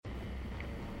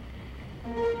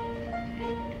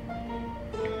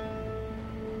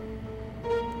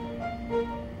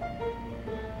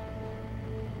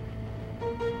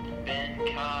Been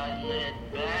caught lit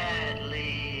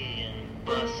badly and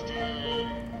busted.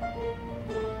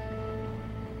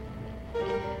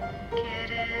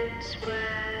 Getting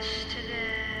splashed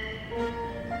today.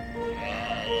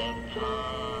 Had a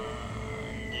pondering.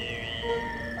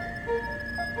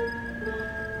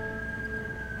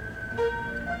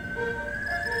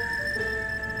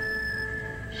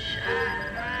 Shot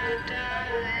my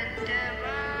darling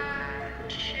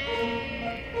debauchee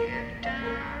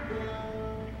down.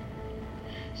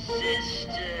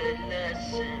 Sister,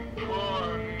 lesson,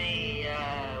 poor me, I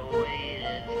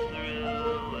waded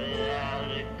through without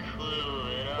a clue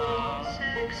at all.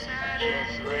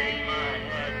 Just lay my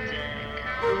head down.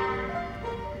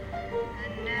 A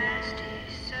nasty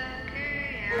sucker,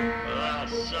 well, I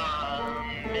saw a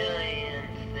million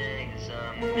things, a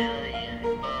million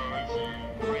bones and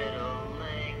brittle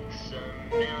links, a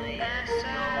million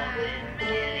golden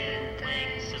guinea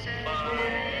wings of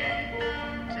fire,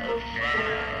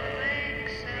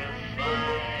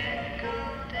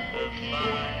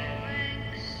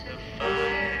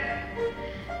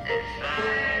 of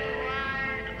fire.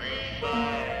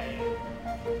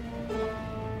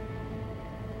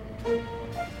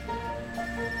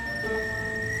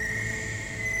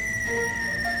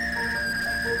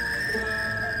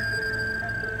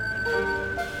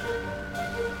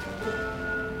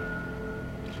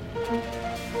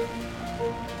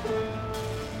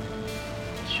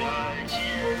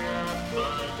 Charging up a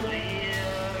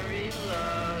leery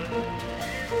load,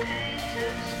 and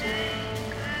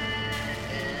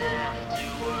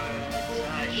afterwards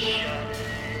I shut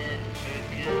it for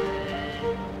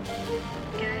good.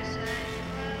 Guess I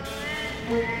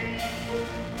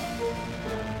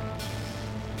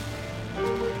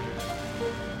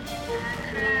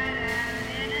cried out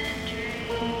in a dream.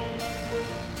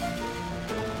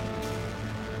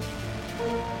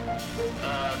 A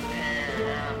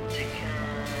panopticon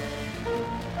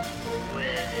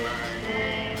with my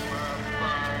name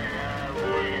upon, I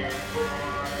wouldn't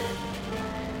want.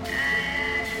 I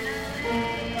had no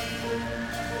name.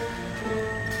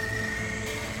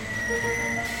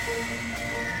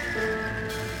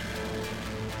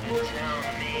 Tell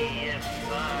me if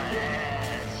I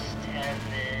asked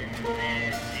heaven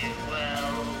there too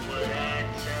well, would I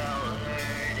tell her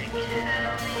to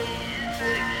kill me,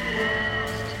 to kill?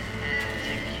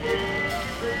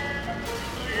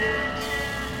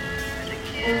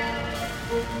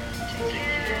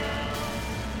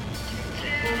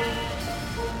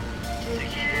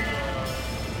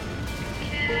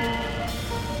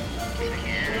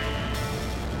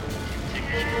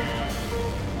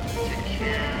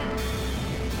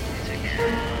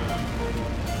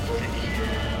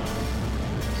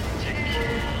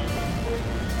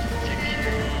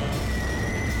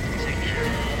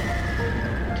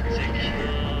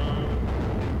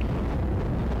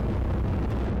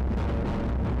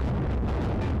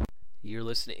 You're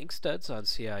listening to Ink Studs on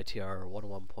CITR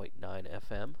 101.9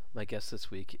 FM. My guest this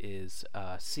week is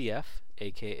CF,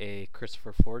 aka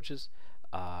Christopher Forges,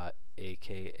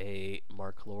 aka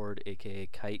Mark Lord, aka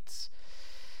Kites.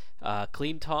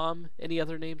 Clean Tom, any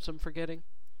other names I'm forgetting?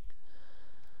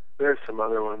 There's some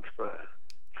other ones, but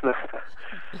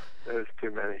there's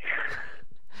too many.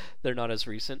 They're not as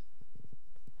recent?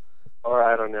 Or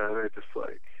I don't know, they're just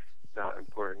like not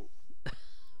important.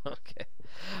 Okay.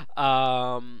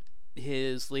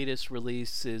 His latest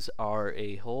releases are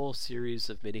a whole series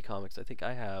of mini comics. I think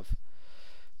I have,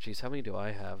 how many do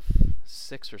I have?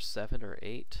 6 or 7 or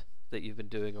 8 that you've been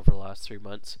doing over the last 3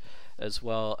 months, as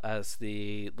well as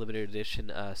the limited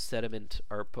edition Sediment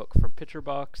art book from Picture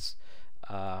Box,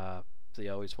 the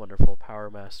always wonderful Power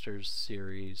Masters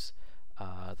series,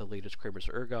 the latest Kramer's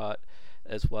Ergot,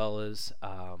 as well as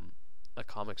a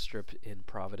comic strip in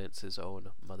Providence's own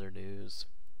Mother News.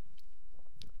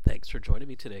 Thanks for joining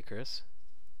me today, Chris.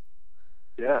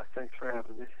 Yeah, thanks for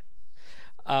having me.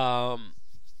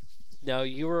 Now,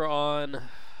 you were on, I'm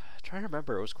trying to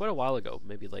remember, it was quite a while ago,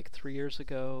 maybe like 3 years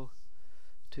ago,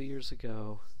 2 years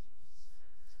ago,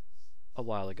 a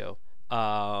while ago.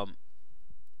 And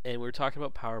we were talking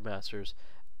about Power Masters,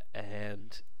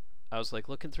 and I was like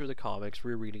looking through the comics,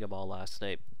 rereading them all last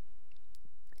night,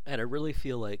 and I really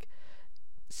feel like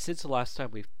since the last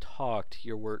time we've talked,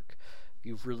 your work,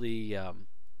 you've really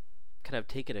kind of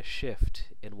taken a shift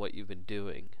in what you've been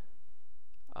doing.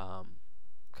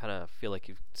 Kind of feel like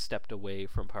you've stepped away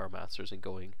from Power Masters and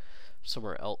going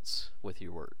somewhere else with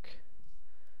your work.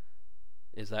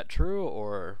 Is that true,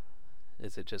 or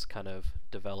is it just kind of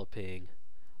developing,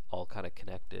 all kind of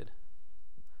connected?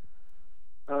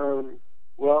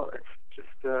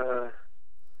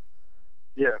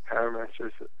 yeah, Power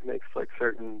Masters makes like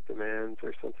certain demands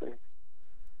or something,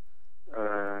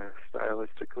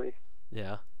 stylistically,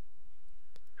 Yeah.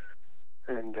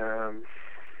 and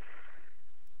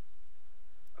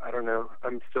I don't know.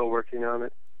 I'm still working on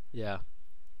it. Yeah.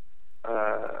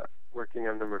 Working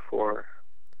on number 4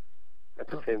 at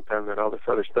the Oh. same time that all this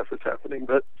other stuff is happening,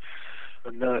 but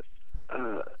I'm not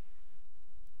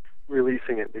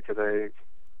releasing it because I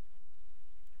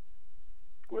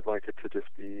would like it to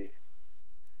just be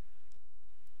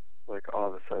like all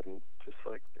of a sudden, just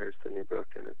like there's the new book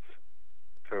and it's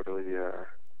totally a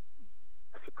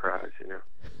surprise, you know.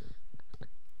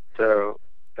 So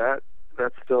that's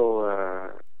still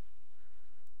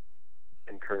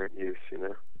in current use, you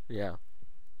know. Yeah.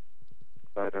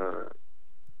 But I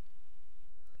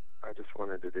just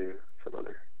wanted to do some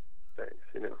other things,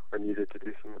 you know, or needed to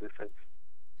do some other things.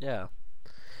 Yeah.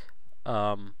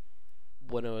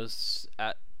 When I was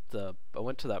at I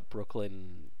went to that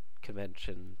Brooklyn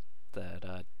convention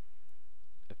that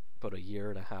about a year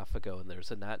and a half ago, and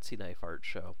there's a Nazi knife art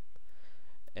show,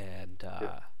 and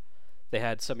they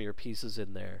had some of your pieces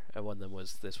in there, and one of them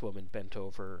was this woman bent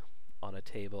over on a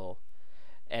table,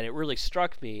 and it really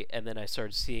struck me. And then I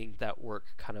started seeing that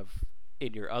work kind of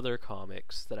in your other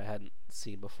comics that I hadn't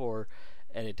seen before,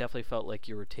 and it definitely felt like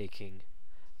you were taking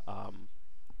on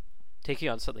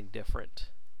something different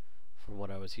from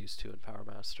what I was used to in Power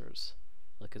Masters.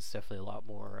 Like, it's definitely a lot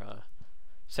more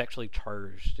sexually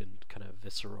charged and kind of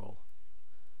visceral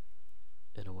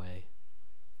in a way.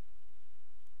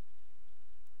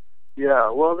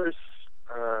 Yeah, well, there's,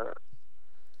 I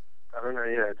don't know,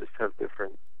 yeah, I just have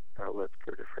different outlets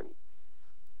for different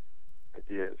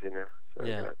ideas, you know. So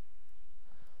Yeah. I got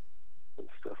some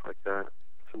stuff like that,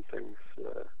 some things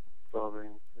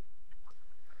involving,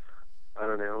 I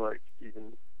don't know, like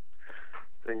even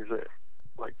things that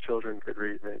like children could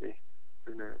read, maybe.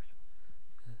 Who knows?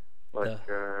 Like,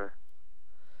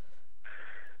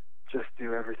 just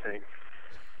do everything.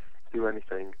 Do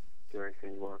anything. Do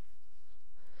anything you want.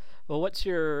 Well, what's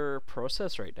your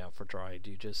process right now for drawing?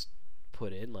 Do you just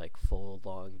put in like full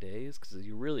long days? Because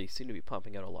you really seem to be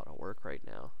pumping out a lot of work right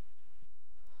now.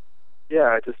 Yeah,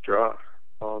 I just draw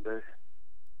all day,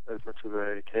 as much as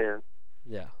I can.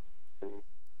 Yeah. And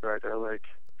try to like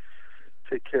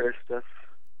take care of stuff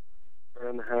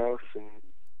around the house and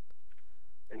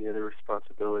any other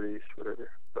responsibilities, whatever.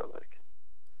 But like,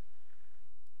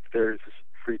 if there's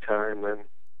free time, then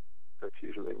that's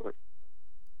usually what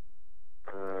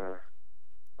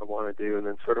I want to do, and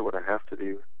then sort of what I have to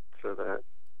do so that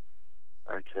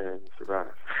I can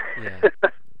survive. Yeah.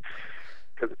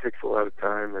 Because it takes a lot of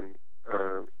time and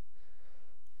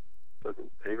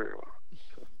doesn't pay very well.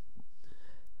 So.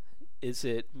 Is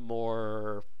it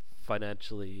more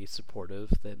financially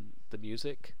supportive than the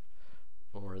music,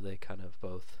 or they kind of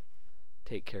both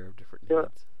take care of different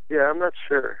needs? Yeah, I'm not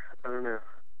sure. I don't know.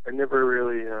 I never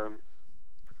really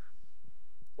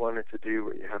wanted to do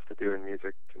what you have to do in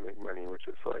music to make money, which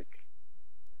is like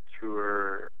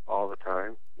tour all the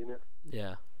time, you know?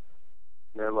 Yeah.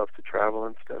 And I love to travel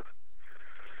and stuff.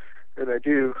 And I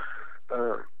do,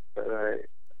 but I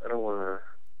don't want to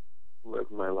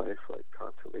live my life like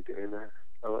constantly doing that.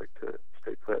 I like to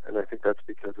stay put, and I think that's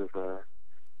because of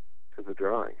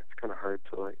drawing. It's kind of hard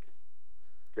to like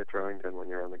get drawing done when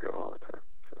you're on the go all the time.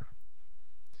 So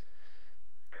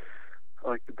I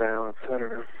like the balance. I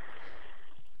don't know.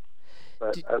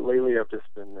 But lately I've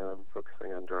just been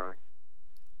focusing on drawing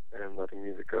and letting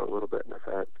music go a little bit, and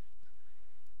I've had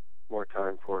more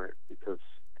time for it because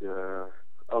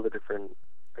all the different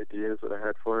ideas that I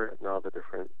had for it and all the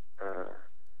different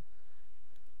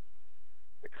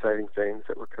exciting things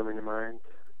that were coming to mind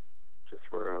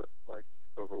just were like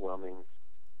overwhelming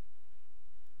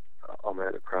all my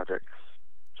other projects,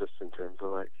 just in terms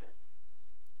of like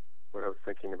what I was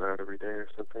thinking about every day or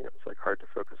something. It was like hard to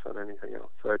focus on anything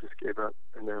else, so I just gave up,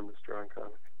 and now I'm just drawing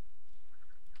comics.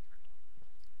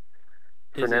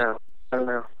 For now, I don't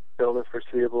know, still the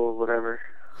foreseeable, whatever.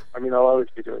 I mean, I'll always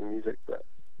be doing music, but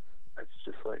it's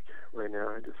just like right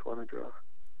now I just want to draw.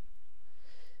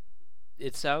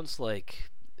 It sounds like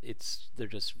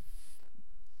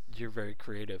you're very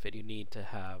creative, and you need to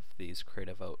have these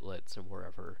creative outlets, and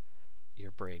wherever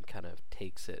your brain kind of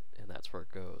takes it, and that's where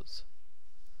it goes.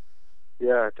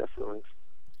 Yeah, definitely.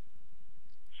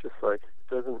 It's just like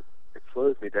it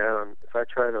slows me down. If I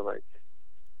try to like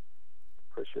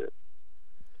push it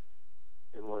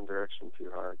in one direction too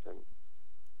hard, then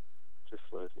it just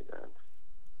slows me down.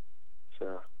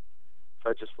 So if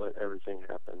I just let everything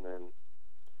happen, then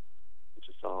it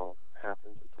just all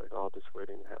happens. It's like all just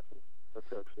waiting to happen. That's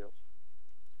how it feels.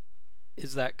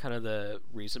 Is that kind of the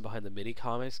reason behind the mini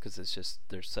comics? Because it's just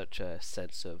there's such a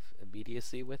sense of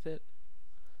immediacy with it.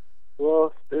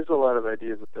 Well, there's a lot of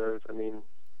ideas with those. I mean,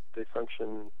 they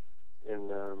function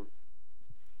in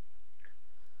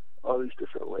all these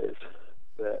different ways.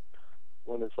 That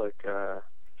one is like to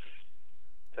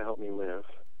help me live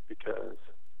because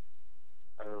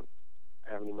I don't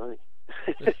have any money.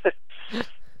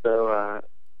 So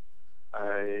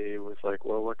I was like,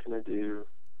 well, what can I do?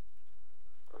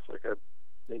 I was like,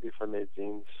 maybe if I made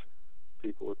zines,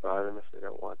 people would buy them. If they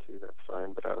don't want to, that's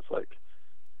fine. But I was like,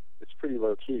 it's pretty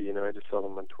low key, you know. I just sell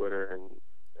them on Twitter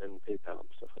and PayPal and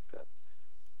stuff like that.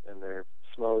 And they're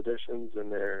small editions,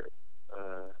 and they're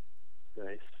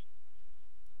nice,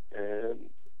 and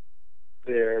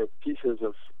they're pieces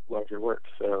of larger work.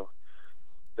 So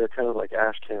they're kind of like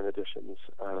ashcan editions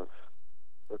of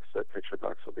books that Picture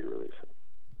Box will be releasing,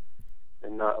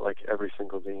 and not like every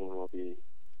single zine will be,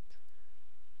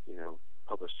 you know,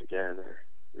 published again or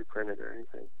reprinted or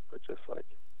anything, but just like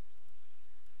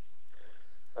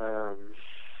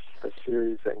a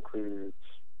series that includes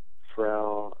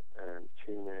Pharrell and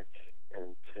Tunic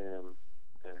and Tim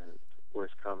and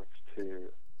Worst Comics 2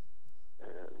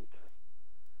 and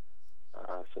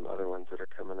some other ones that are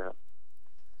coming up.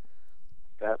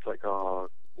 That's like all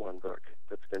one book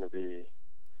that's going to be,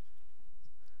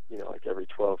 you know, like every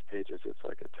 12 pages it's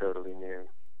like a totally new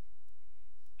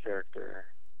character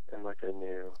and like a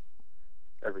new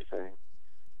everything.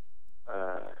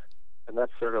 And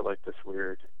that's sort of like this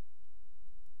weird,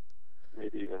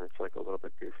 maybe even it's like a little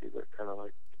bit goofy, but kind of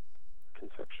like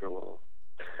conceptual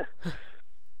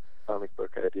comic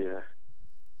book idea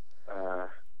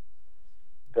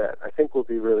that I think will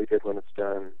be really good when it's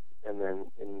done. And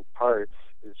then in parts,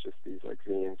 it's just these like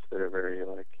zines that are very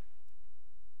like,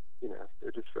 you know,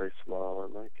 they're just very small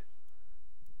and like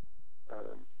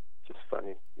just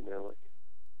funny, you know, like,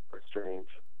 or strange.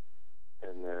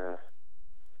 And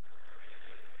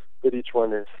but each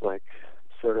one is like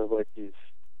sort of like these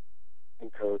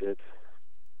encoded,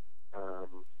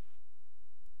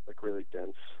 like really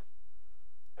dense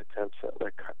attempts at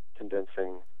like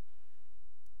condensing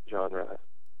genre,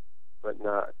 but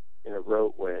not in a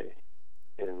rote way,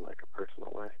 in like a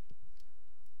personal way.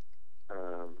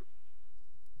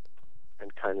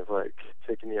 And kind of like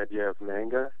taking the idea of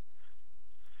manga,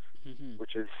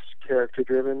 which is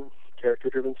character-driven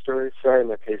stories. Sorry,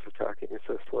 my pace of talking is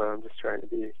so slow. I'm just trying to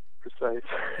be precise.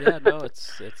 Yeah, no,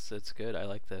 it's good. I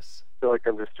like this. I feel like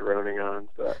I'm just droning on,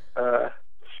 but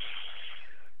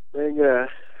manga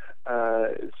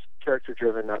is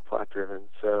character-driven, not plot-driven.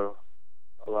 So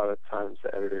a lot of times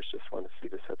the editors just want to see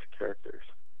the sets of characters,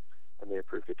 and they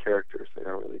approve the characters. They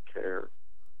don't really care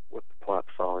what the plots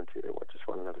fall into. They just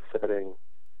want to know the setting.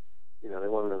 You know, they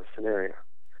want to know the scenario.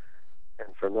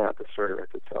 And from that, the story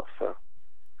writes itself. So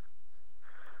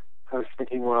I was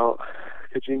thinking, well,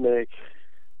 could you make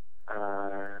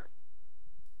a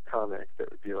comic that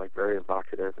would be like very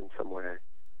evocative in some way,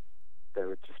 that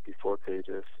would just be 4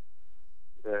 pages,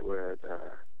 that would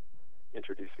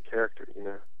introduce a character, you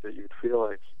know, that you'd feel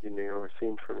like you knew or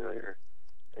seemed familiar,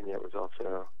 and yet was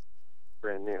also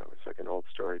brand new. It's like an old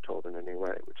story told in a new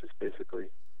way, which is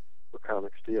basically what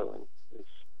comics deal in, is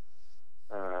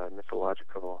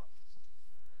mythological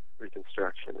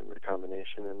reconstruction and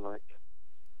recombination, and like,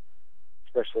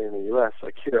 especially in the U.S.,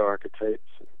 like hero archetypes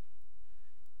and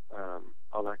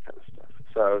all that kind of stuff.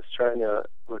 So I was trying to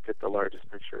look at the largest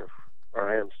picture of, or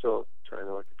I am still trying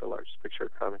to look at the largest picture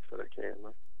of comics that I can,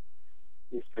 like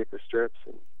newspaper strips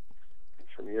and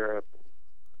from Europe and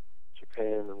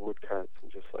Japan and woodcuts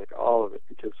and just like all of it,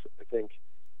 because I think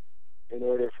in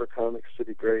order for comics to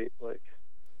be great, like,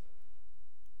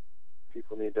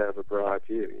 people need to have a broad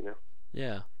view, you know?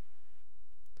 Yeah.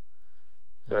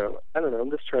 So, I don't know,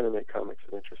 I'm just trying to make comics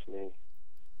that interest me,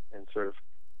 and sort of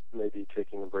maybe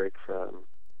taking a break from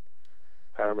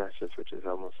Power Masters, which is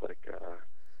almost like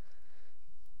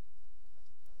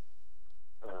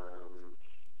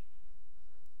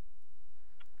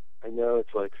I know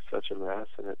it's like such a mess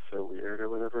and it's so weird or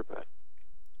whatever, but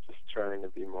just trying to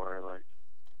be more like,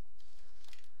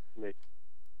 make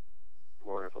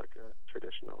more of like a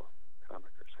traditional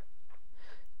comic or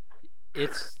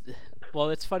something.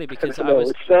 It's funny because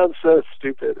it sounds so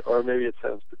stupid, or maybe it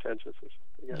sounds pretentious or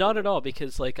something. Not at all,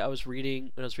 because like when I was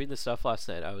reading the stuff last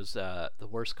night, I was the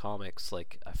Worst Comics,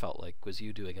 like I felt like was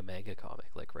you doing a manga comic,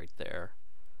 like right there.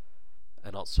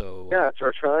 And also, yeah,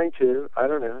 or trying to. I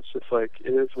don't know. It's just like,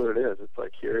 it is what it is. It's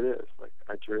like, here it is. Like,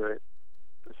 I drew it.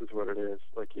 This is what it is.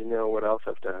 Like, you know what else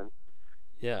I've done.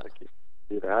 Yeah. Like, you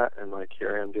do that, and like,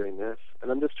 here I am doing this. And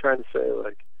I'm just trying to say,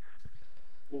 like,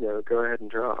 you know, go ahead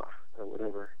and draw, or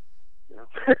whatever. You know?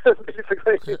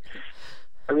 Basically.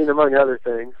 I mean, among other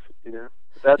things, you know.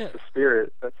 That's Yeah. the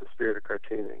spirit. That's the spirit of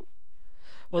cartooning.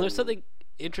 Well, there's And something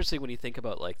interesting when you think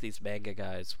about like these manga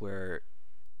guys where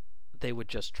they would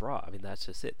just draw. I mean, that's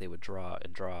just it. They would draw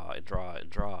and draw and draw and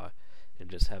draw, and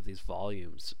just have these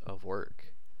volumes of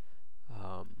work.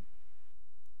 Um,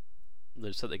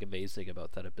 there's something amazing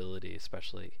about that ability,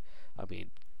 especially, I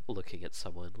mean, looking at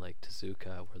someone like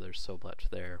Tezuka, where there's so much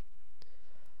there.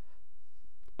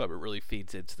 But it really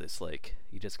feeds into this, like,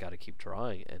 you just got to keep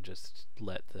drawing and just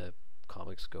let the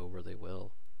comics go where they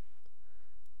will.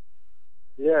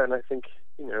 yeah, and I think,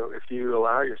 you know, if you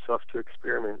allow yourself to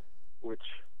experiment, which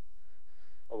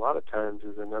a lot of times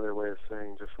is another way of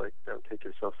saying just like don't take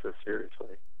yourself so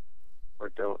seriously, or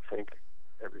don't think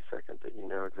every second that you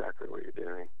know exactly what you're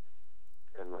doing,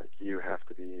 and like you have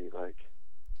to be like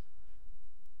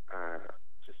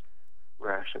just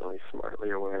rationally,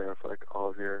 smartly aware of like all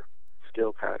of your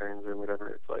skill patterns or whatever.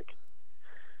 It's like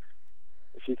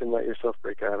if you can let yourself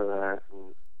break out of that,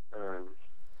 and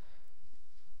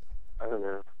I don't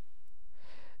know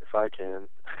if I can.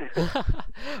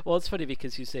 Well, it's funny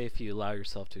because you say if you allow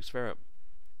yourself to experiment,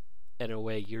 in a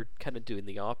way, you're kind of doing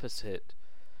the opposite,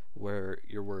 where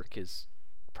your work is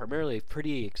primarily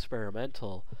pretty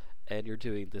experimental, and you're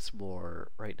doing this more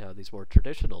right now, these more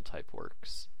traditional type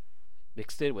works,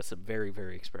 mixed in with some very,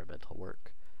 very experimental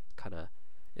work. Kind of,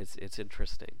 it's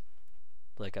interesting.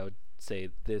 Like I would say,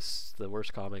 the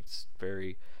worst comics,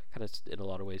 very kind of in a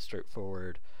lot of ways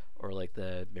straightforward, or like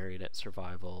the Marionette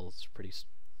Survival's pretty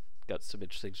got some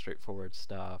interesting straightforward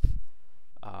stuff.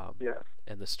 Yeah.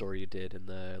 And the story you did in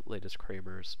the latest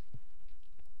Kramer's,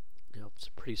 you know, it's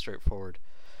pretty straightforward.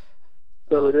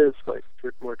 So it is like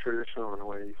more traditional in a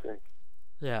way, you think?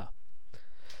 Yeah.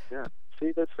 Yeah.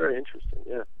 See, that's very interesting.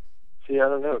 Yeah. See, I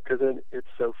don't know, because it's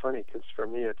so funny, because for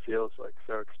me it feels like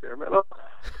so experimental.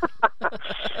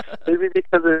 Maybe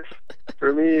because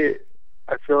for me,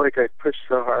 I feel like I pushed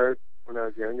so hard when I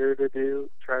was younger to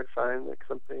try to find like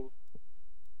something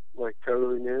like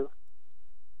totally new,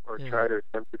 or try to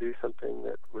attempt to do something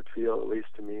that would feel, at least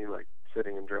to me, like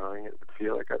sitting and drawing, it would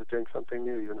feel like I was doing something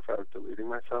new, even if I was deluding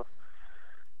myself.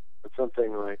 But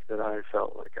something like that I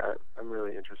felt like I'm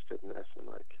really interested in this, and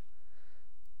like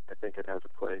I think it has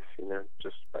a place, you know,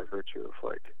 just by virtue of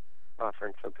like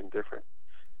offering something different.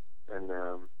 And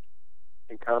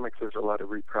in comics, there's a lot of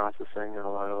reprocessing and a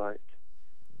lot of like,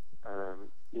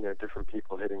 you know, different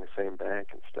people hitting the same bank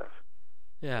and stuff.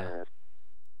 Yeah. And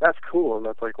that's cool, and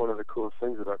that's like one of the coolest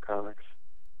things about comics.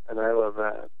 And I love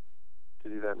that, to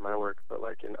do that in my work. But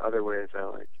like in other ways, I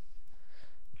like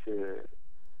to,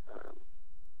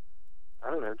 I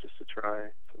don't know, just to try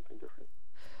something different.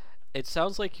 It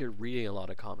sounds like you're reading a lot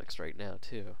of comics right now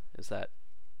too. Is that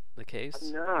the case?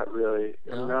 I'm not really.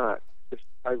 No? I'm not.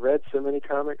 I read so many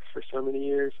comics for so many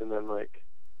years, and then like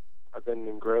I've been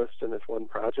engrossed in this one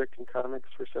project in comics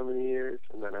for so many years,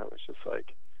 and then I was just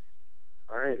like,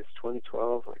 all right, it's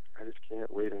 2012. Like I just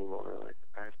can't wait anymore. Like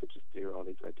I have to just do all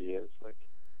these ideas. Like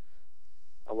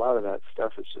a lot of that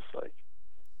stuff is just like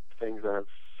things that I've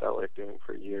felt like doing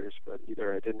for years, but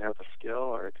either I didn't have the skill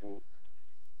or I didn't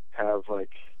have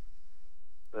like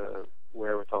the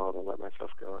wherewithal to let myself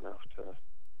go enough to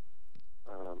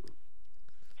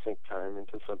sink time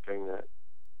into something that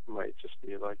might just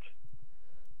be like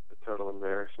a total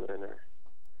embarrassment, or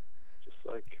just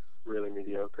like really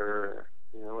mediocre, or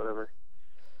you know, whatever.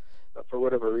 But for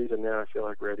whatever reason now I feel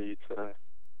like ready to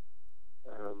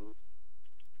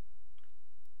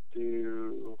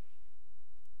do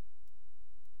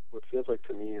what feels like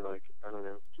to me like, I don't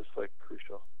know, just like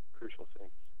crucial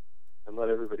things, and let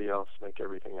everybody else make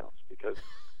everything else. Because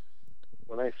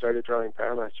when I started drawing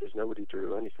Power Masters, nobody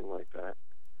drew anything like that,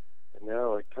 and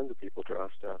now like tons of people draw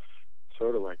stuff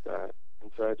sort of like that.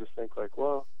 And so I just think like,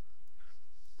 well,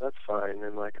 that's fine,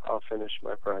 and like I'll finish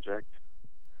my project.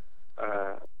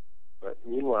 But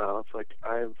meanwhile, it's like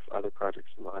I have other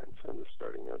projects in mind, so I'm just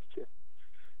starting those too.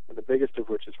 And the biggest of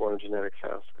which is Warren Genetics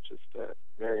House, which is the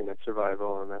Marionette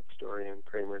Survival, and that story and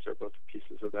Kramer's are both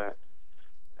pieces of that.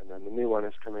 And then the new one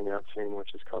is coming out soon,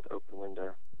 which is called Open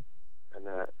Window, and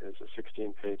that is a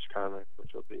 16-page comic,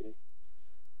 which will be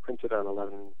printed on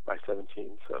 11 by 17,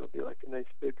 so it'll be like a nice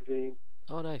big zine.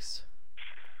 Oh, nice.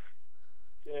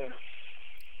 Yeah.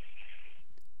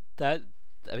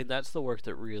 That's the work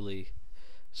that really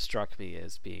struck me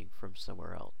as being from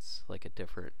somewhere else, like a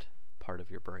different part of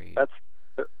your brain.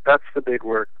 That's the big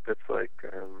work that's like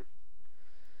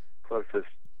closest.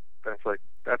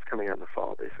 That's coming out in the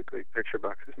fall, basically. Picture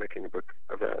Box is making a book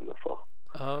of that in the fall.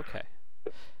 Oh, okay.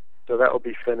 So that will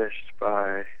be finished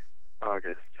by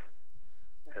August,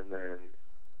 and then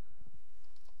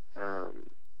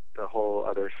the whole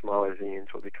other smaller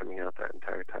zines will be coming out that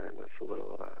entire time. That's a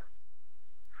little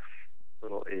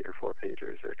 8 or 4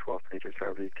 pagers or 12 pagers,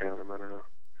 however you count them. I don't know.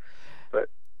 But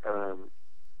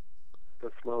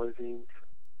the smaller zines,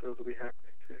 those will be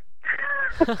happening too.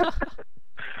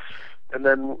 And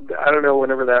then I don't know,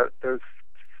 whenever those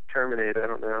terminate, I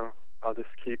don't know. I'll just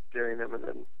keep doing them, and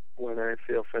then when I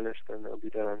feel finished, then they'll be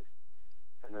done,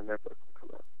 and then that book will come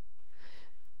out.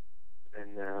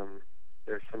 And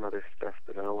there's some other stuff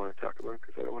that I don't want to talk about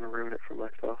because I don't want to ruin it for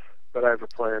myself. But I have a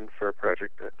plan for a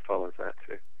project that follows that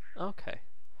too. Okay.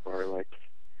 Or like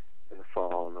in the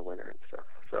fall and the winter and stuff.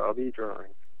 So I'll be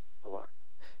drawing a lot.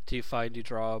 Do you find you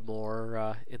draw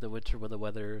more in the winter when the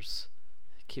weather's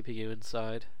keeping you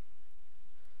inside?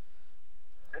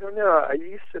 I don't know. I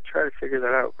used to try to figure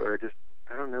that out, but I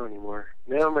don't know anymore.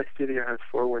 Now my studio has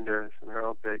 4 windows, and they're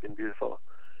all big and beautiful.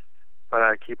 But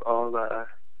I keep all the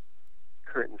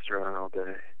curtains drawn all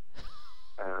day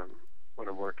when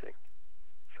I'm working.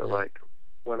 So, like,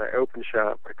 when I open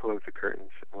shop, I close the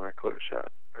curtains. And when I close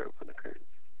shop, I open the curtains.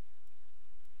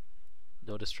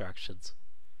 No distractions.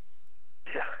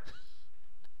 Yeah.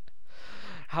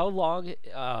 How long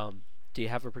do you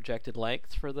have a projected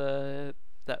length for that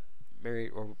Mary,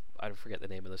 or I forget the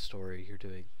name of the story you're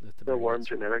doing with the Warm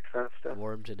Genetics House stuff?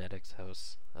 Warm Genetics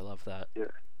House. I love that.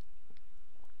 Yeah.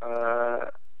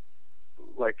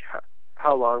 Like,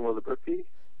 how long will the book be?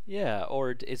 Yeah,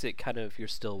 or is it kind of you're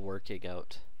still working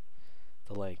out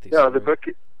the length? No, the book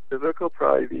will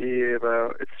probably be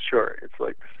about, it's short. It's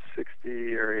like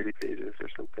 60 or 80 pages or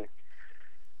something.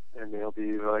 And there'll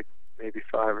be like maybe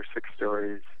 5 or 6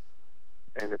 stories.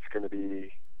 And it's going to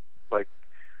be like,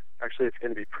 actually it's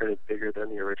going to be printed bigger than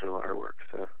the original artwork.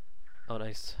 So oh,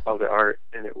 nice. All the art,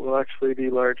 and it will actually be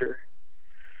larger.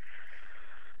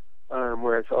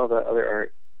 Whereas all the other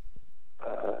art,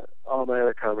 all my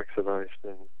other comics have always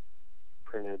been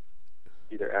printed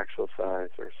either actual size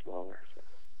or smaller. So.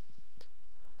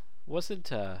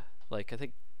 Wasn't like I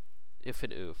think If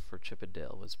and Oof for Chip and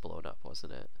Dale was blown up,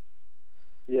 wasn't it?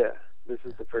 Yeah, this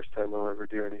is the first time I'll ever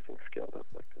do anything scaled up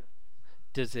like that.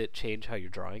 Does it change how you're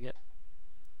drawing it?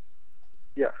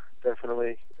 Yeah,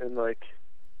 definitely. And like,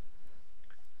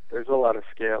 there's a lot of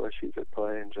scale issues at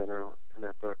play in general in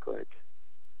that book. Like,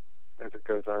 as it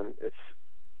goes on, it's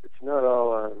not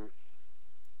all I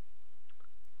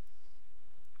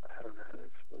don't know how to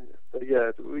explain it, but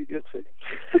yeah, you'll see.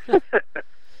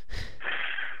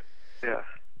 Yeah.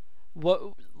 What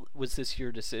was this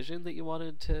your decision that you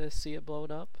wanted to see it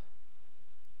blown up?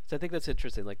 'Cause I think that's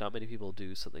interesting. Like, not many people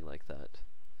do something like that.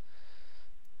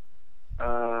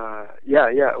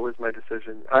 Yeah, it was my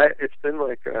decision. It's been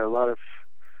like a lot of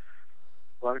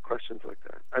questions like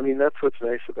that. I mean, that's what's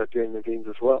nice about doing the games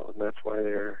as well, and that's why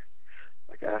they're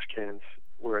like ash cans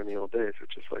were in the old days.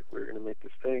 It's just like, we're going to make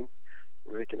this thing,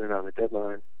 we're making it on a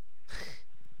deadline,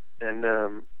 and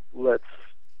let's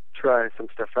try some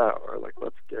stuff out, or like,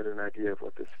 let's get an idea of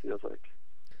what this feels like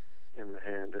in the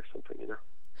hand or something, you know.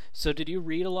 So did you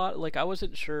read a lot? Like, I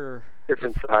wasn't sure.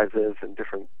 Different sizes and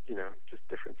different, just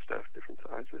different stuff, different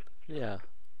sizes. Yeah.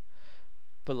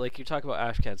 But like, you talk about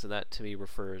ash cans, and that to me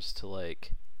refers to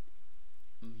like,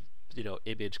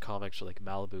 Image comics or like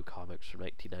Malibu comics from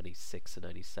 1996 and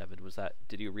 97.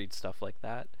 Did you read stuff like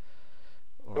that?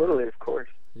 Or, totally, of course.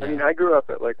 Yeah. I mean, I grew up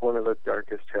at like one of the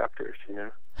darkest chapters,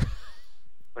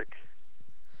 like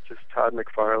just Todd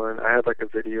McFarlane. I had like a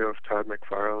video of Todd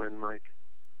McFarlane like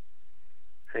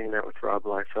hanging out with Rob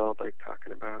Liefeld, like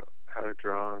talking about how to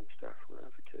draw and stuff when I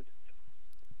was a kid.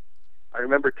 I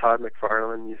remember Todd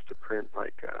McFarlane used to print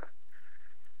like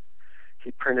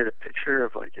he printed a picture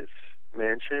of like his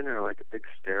mansion or like a big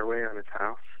stairway on his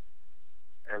house,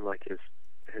 and like his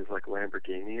like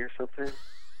Lamborghini or something.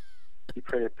 He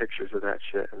printed pictures of that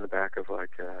shit in the back of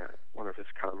like one of his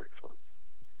comics ones.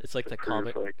 It's like the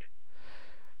comic. Like,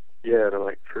 yeah, to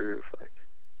like prove it.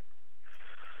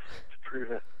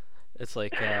 It's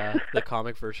like the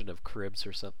comic version of Cribs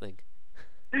or something.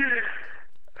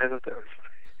 I thought that was funny.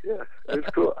 Yeah, it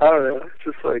was cool. I don't know. It's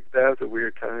just like, that was a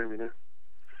weird time,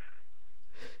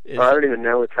 I don't even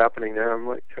know what's happening now. I'm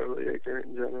like totally ignorant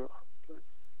in general.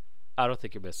 I don't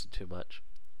think you're missing too much.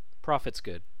 Profit's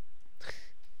good.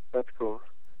 That's cool.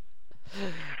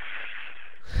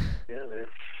 Yeah,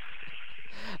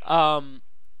 man.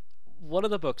 One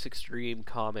of the books, Extreme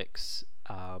Comics,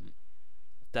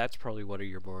 that's probably one of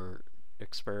your more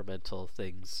experimental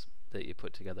things that you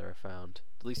put together, I found,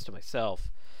 at least to myself,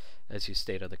 as you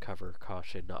state on the cover,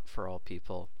 caution, not for all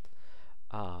people.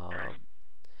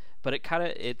 But it kind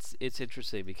of, it's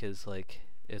interesting because like,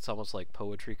 it's almost like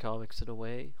poetry comics in a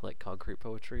way, like concrete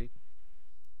poetry.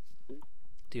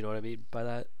 Do you know what I mean by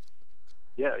that?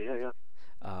 Yeah.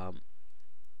 Um,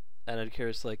 and I'm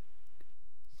curious, like,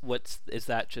 is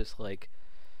that just like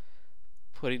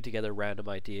putting together random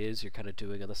ideas you're kind of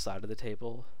doing on the side of the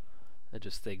table, and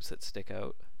just things that stick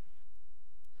out?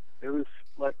 It was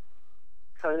like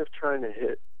kind of trying to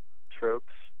hit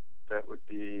tropes that would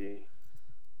be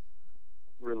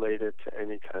related to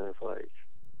any kind of like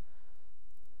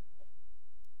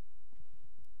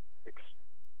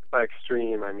by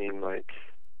extreme I mean like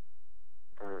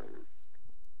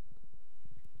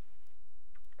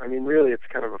I mean really it's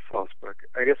kind of a false book.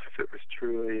 I guess if it was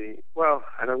truly, well,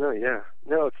 I don't know, yeah.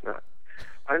 No, it's not.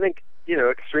 I think,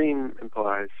 extreme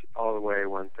implies all the way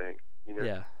one thing,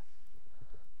 Yeah.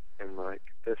 and like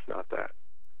this not that.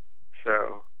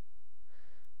 So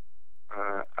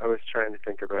I was trying to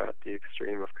think about the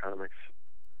extreme of comics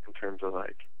in terms of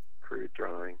like crude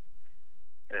drawing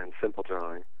and simple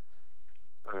drawing.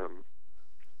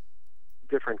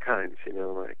 Different kinds,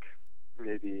 like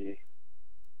maybe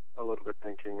a little bit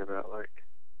thinking about like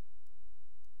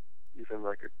even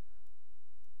like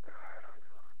I don't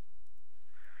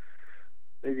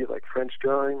know, maybe like French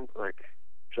drawing, like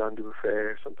Jean Dubuffet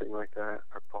or something like that,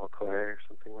 or Paul Klee or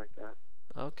something like that.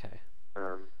 Okay.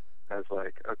 As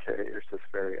like, okay, here's this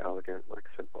very elegant, like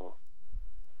simple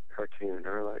cartoon,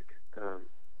 or like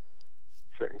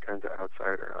certain kinds of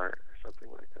outsider art or something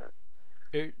like that.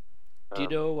 Do you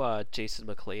know Jason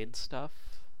McLean's stuff?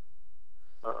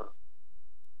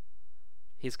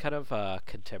 He's kind of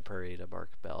contemporary to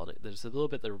Mark Bell. There's a little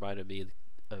bit that reminded me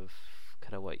of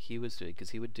kind of what he was doing,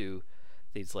 because he would do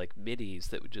these like minis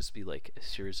that would just be like a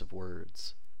series of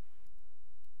words,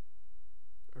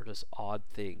 or just odd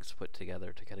things put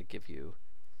together to kind of give you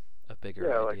a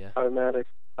bigger idea. Like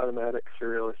automatic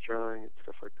surrealist drawing and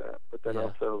stuff like that. But then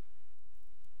also,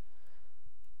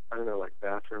 I don't know, like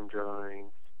bathroom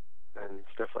drawings and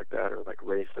stuff like that, or like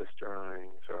racist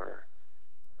drawings, or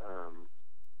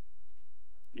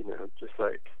just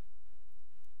like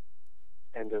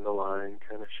end of the line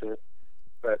kind of shit.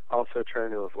 But also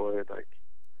trying to avoid like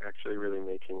actually really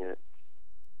making it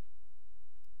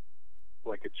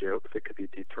like a joke that could be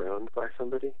dethroned by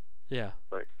somebody. Yeah.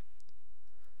 Like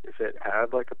if it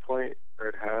had like a point, or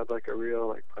it had like a real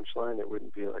like punchline, it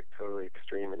wouldn't be like totally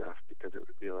extreme enough, because it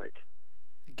would be like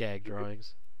gag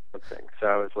drawings. Something. So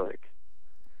I was like,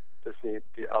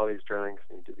 all these drawings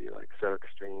need to be like so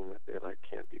extreme that they like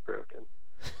can't be broken.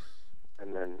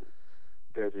 And then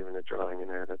there's even a drawing in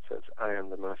there that says, "I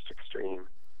am the most extreme."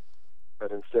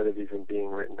 But instead of even being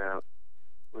written out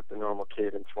with the normal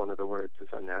cadence, one of the words is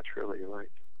unnaturally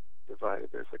like divided.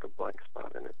 There's like a blank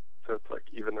spot in it. So it's like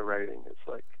even the writing is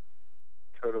like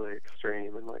totally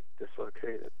extreme and like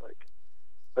dislocated. Like,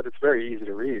 but it's very easy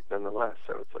to read nonetheless.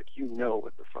 So it's like,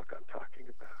 what the fuck I'm talking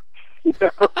about.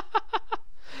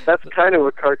 That's kind of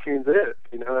what cartoons is.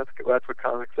 That's what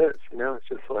comics is. It's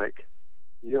just like,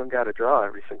 you don't got to draw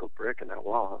every single brick in that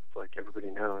wall. It's like everybody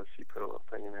knows you put a little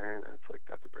thing in there, and it's like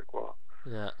that's a brick wall.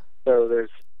 Yeah. So there's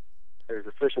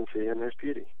efficiency and there's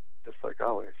beauty, just like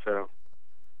always. So,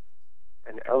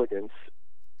 and elegance,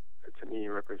 to me,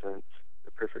 represents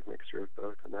the perfect mixture of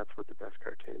both, and that's what the best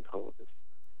cartoons hold.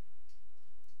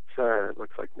 Sorry, it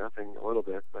looks like nothing a little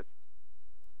bit, but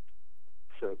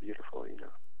so beautiful,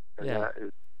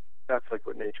 And that's like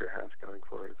what nature has going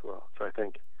for it as well. So I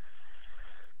think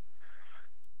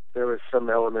there was some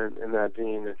element in that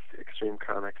being extreme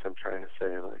comics. I'm trying to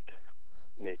say like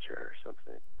nature or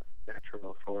something, like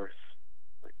natural force.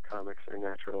 Like comics are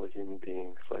natural human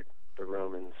beings, like the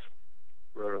Romans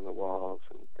wrote on the walls,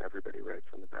 and everybody writes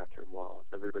on the bathroom walls.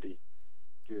 Everybody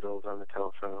doodles on the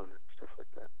telephone and stuff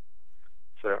like that.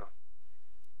 So,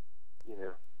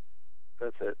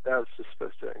 that's it. That was just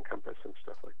supposed to encompass some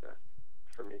stuff like that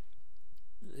for me.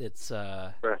 It's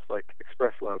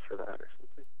express love for that or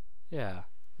something. Yeah,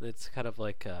 it's kind of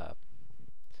like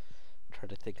trying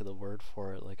to think of the word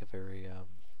for it, like a very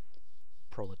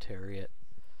proletariat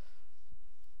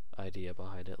idea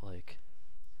behind it. Like,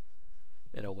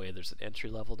 in a way, there's an entry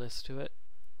levelness to it.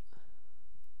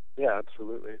 Yeah,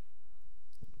 absolutely.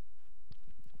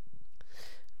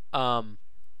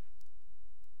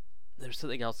 There's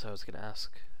something else I was going to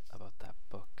ask about that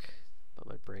book, but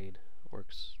my brain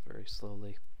works very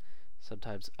slowly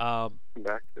sometimes. Come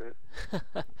back to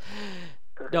it.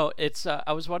 No, it's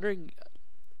I was wondering,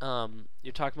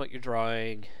 you're talking about your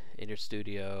drawing in your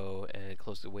studio and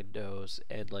close the windows,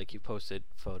 and like you posted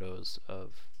photos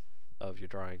of your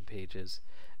drawing pages,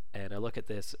 and I look at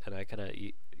this and I kind of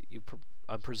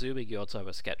I'm presuming you also have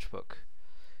a sketchbook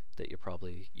that you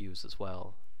probably use as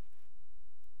well.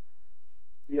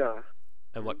 Yeah.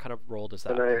 And what kind of role does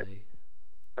that play?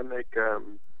 I make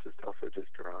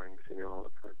just drawings, all the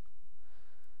time.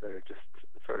 They're just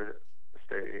sort of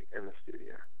stay in the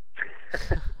studio.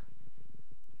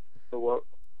 So what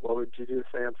would you do to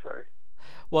say? I'm sorry.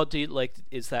 Well, do you like?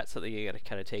 Is that something you gotta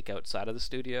kind of take outside of the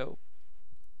studio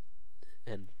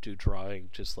and do drawing,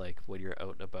 just like when you're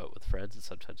out and about with friends, and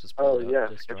sometimes just pull Oh it out yeah,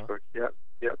 and just draw? sketchbook. Yep.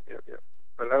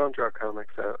 But I don't draw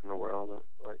comics out in the world.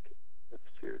 Like, it's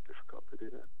too difficult to do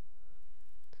that.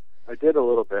 I did a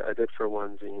little bit. I did for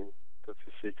one zine. That's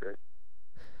a secret.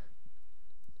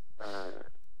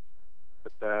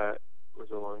 But that was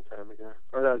a long time ago.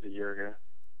 Or that was a year ago.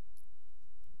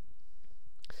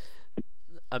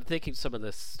 I'm thinking some of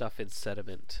the stuff in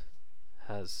Sediment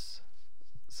has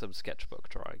some sketchbook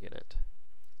drawing in it.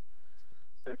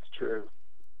 That's true.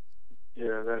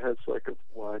 Yeah, that has like a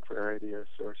wide variety of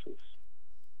sources.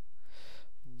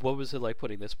 What was it like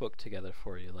putting this book together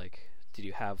for you? Like, did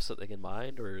you have something in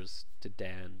mind, or did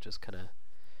Dan just kind of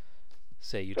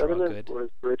say you draw Sediment good? was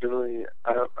originally,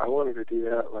 I wanted to do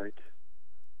that like,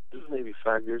 this was maybe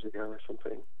 5 years ago or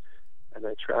something. And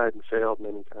I tried and failed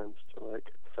many times to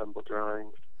like assemble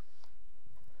drawings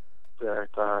that I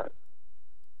thought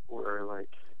were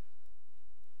like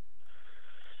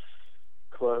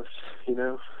close,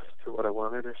 to what I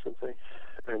wanted or something.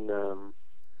 And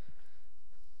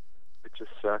it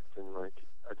just sucked, and like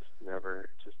I just never, it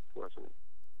just wasn't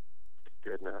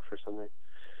good enough or something.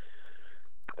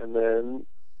 And then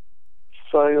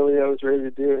finally I was ready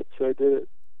to do it, so I did it.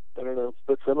 I don't know,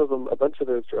 but some of them, a bunch of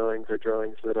those drawings are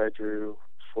drawings that I drew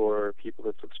for people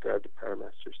that subscribed to Power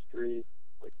Masters 3,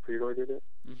 like pre-ordered it,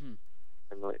 Mm-hmm.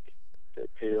 and like they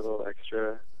paid a little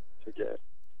extra to get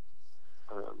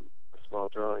a small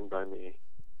drawing by me,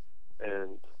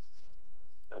 and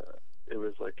it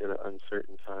was like at an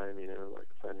uncertain time, like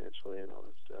financially and all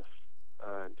this stuff,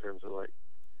 in terms of like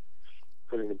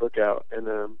putting the book out,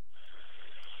 and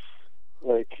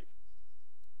like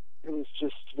it was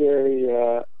just very,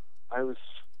 I was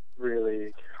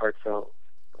really heartfelt,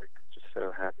 like just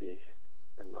so happy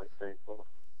and like thankful.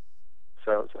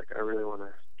 So I was like, I really want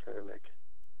to try to make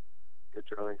good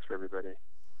drawings for everybody.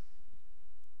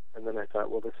 And then I thought,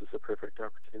 well, this is a perfect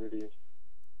opportunity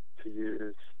to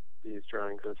use these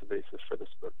drawings as a basis for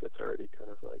this book that's already kind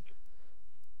of like,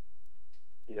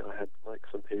 I had like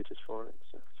some pages for it and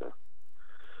stuff. So,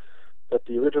 but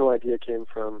the original idea came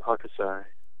from Hakusai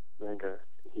manga.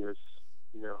 He was,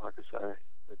 Hakusai,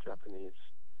 the Japanese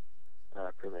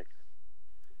printmaker.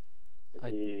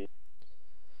 And he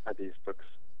had these books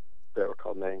that were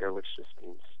called manga, which just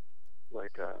means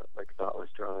like thoughtless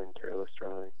drawing, careless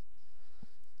drawing,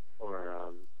 or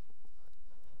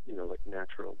like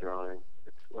natural drawing.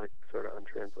 It's like sort of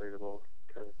untranslatable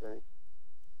kind of thing,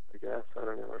 I guess. I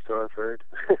don't know, or so I've heard.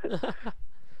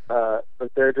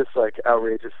 But they're just like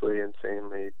outrageously,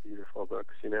 insanely beautiful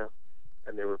books, and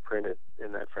they were printed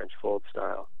in that French fold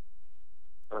style,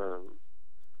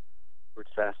 which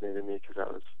fascinated me because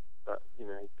that was, that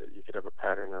you could have a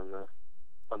pattern on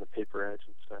the paper edge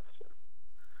and stuff. So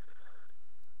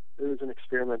it was an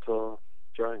experimental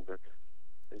drawing book,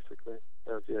 basically.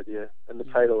 That was the idea, and the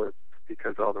title is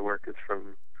because all the work is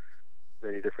from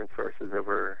many different sources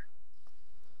over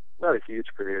not a huge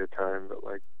period of time, but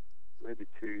like maybe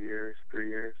 2 years, 3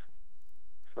 years,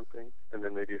 something, and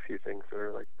then maybe a few things that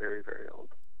are like very, very old.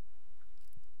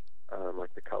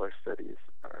 Like the color studies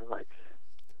are like,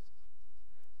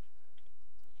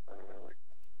 I don't know, like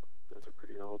those are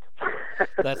pretty old.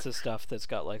 That's the stuff that's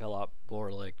got like a lot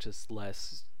more like just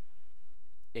less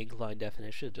ink line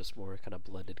definition, just more kind of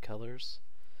blended colors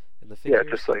in the figures.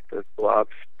 Yeah, just like the blobs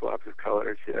of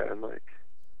colors, yeah, and like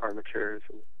armatures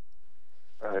and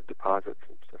deposits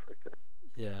and stuff like that.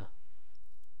 Yeah.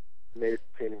 Made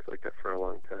paintings like that for a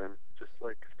long time, just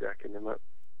like stacking them up.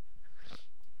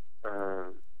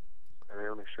 And I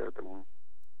only showed them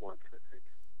once, I think.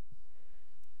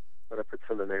 But I put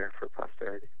some in there for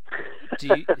posterity.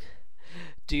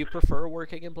 Do you prefer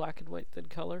working in black and white than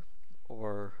color,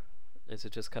 or is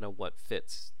it just kind of what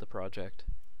fits the project?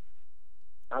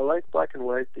 I like black and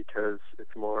white because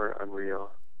it's more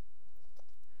unreal.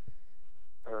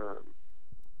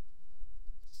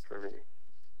 For me.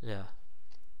 Yeah.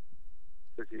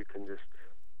 Because you can just,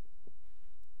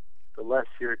 the less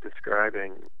you're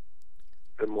describing,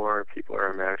 the more people are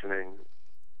imagining,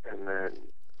 and then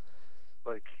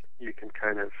like you can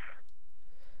kind of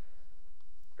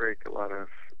break a lot of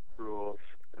rules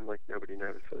and like nobody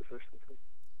notices or something.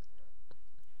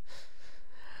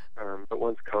 But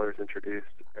once color is introduced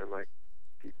and like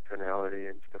deep tonality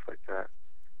and stuff like that,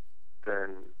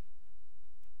 then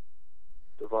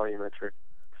the volumetric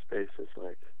space is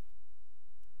like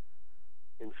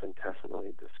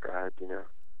infinitesimally described,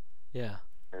 Yeah.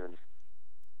 and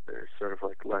there's sort of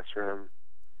like less room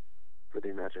for the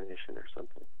imagination or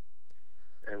something.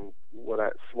 And one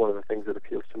of the things that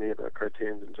appeals to me about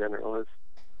cartoons in general is,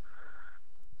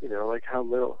 like how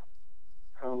little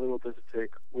does it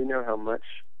take? We know how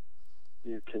much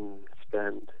you can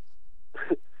spend,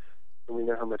 and we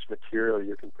know how much material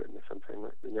you can put into something.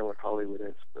 Like, we know what Hollywood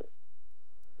is, but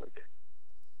like,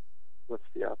 what's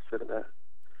the opposite of that?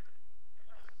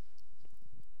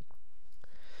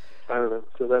 I don't know.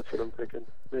 So that's what I'm thinking.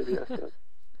 Maybe I said.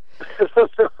 I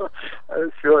don't know. I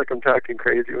just feel like I'm talking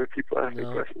crazy when people ask me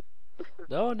questions.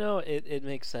 No, it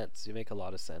makes sense. You make a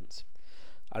lot of sense.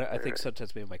 I think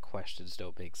sometimes maybe my questions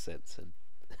don't make sense, and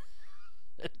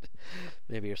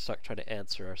maybe you're stuck trying to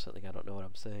answer or something. I don't know what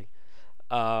I'm saying.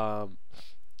 One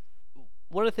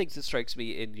of the things that strikes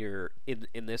me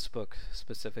in this book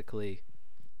specifically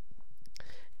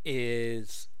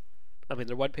is, I mean,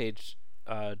 they're one-page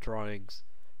drawings,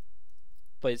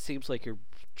 but it seems like you're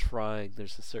trying.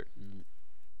 There's a certain,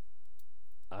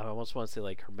 I almost want to say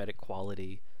like hermetic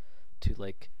quality to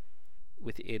like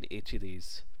within each of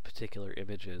these particular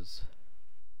images.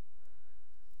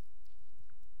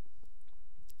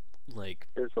 Like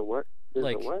there's a what?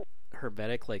 There's a what?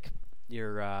 Hermetic, like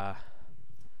you're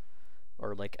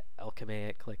or like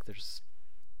alchemic, like there's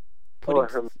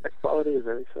hermetic quality, is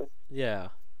that what you said? Yeah.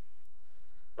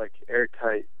 Like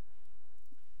airtight.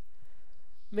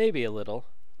 Maybe a little.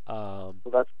 Well,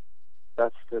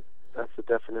 that's the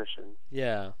definition.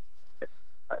 Yeah.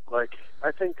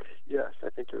 I think yes, I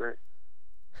think you're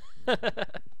right.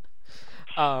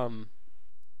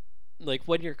 Like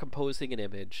when you're composing an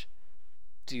image,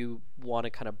 do you want to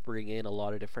kind of bring in a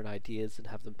lot of different ideas and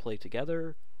have them play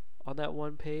together on that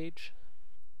one page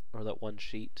or that one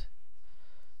sheet?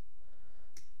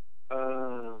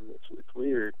 It's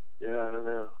weird. Yeah, I don't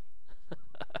know.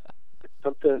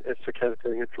 It's the kind of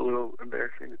thing. It's a little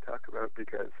embarrassing to talk about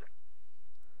because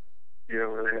you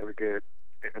don't really have a good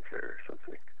answer or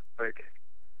something. Like,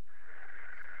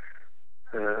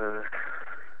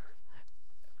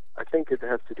 I think it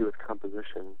has to do with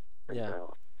composition and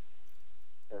balance,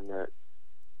 and that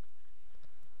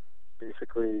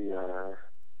basically,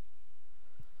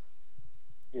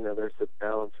 there's the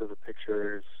balance of the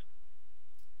pictures,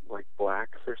 like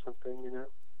blacks or something,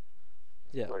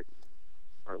 Yeah. Like,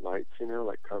 or lights,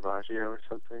 like Caravaggio or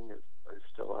something, or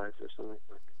still lives or something.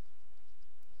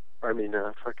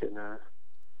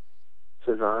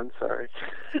 Cezanne, sorry.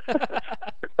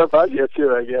 Caravaggio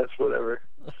too, I guess, whatever.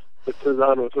 But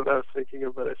Cezanne was what I was thinking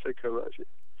of, but I said Caravaggio.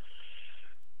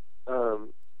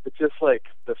 But just like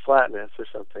the flatness or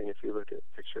something, if you look at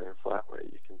a picture in a flat way,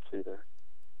 you can see the,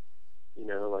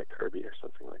 like Herbie or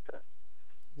something like that.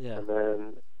 Yeah. And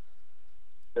then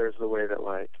there's the way that,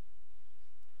 like,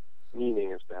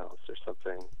 meaning is balanced or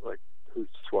something, like who's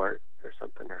Swart or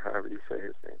something, or however you say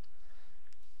his name.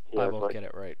 I won't get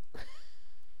it right.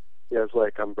 He has,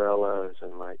 like, umbrellas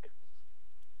and, like,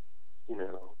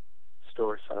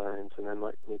 store signs, and then,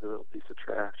 like, maybe a little piece of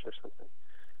trash or something.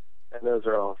 And those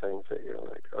are all things that you're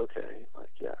like, okay, like,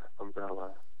 yeah,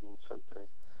 umbrella means something.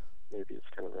 Maybe it's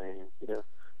going to rain,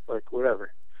 like,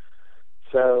 whatever.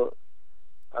 So,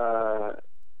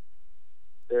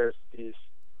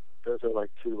 those are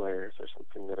like 2 layers or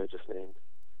something that I just named.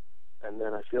 And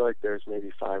then I feel like there's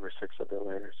maybe 5 or 6 other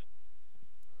layers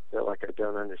that, like, I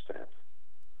don't understand.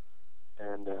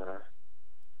 And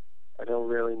I don't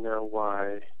really know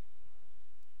why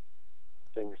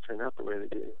things turn out the way they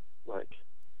do. Like,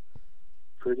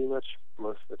 pretty much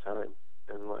most of the time.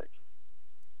 And, like,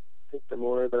 I think the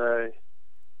more that I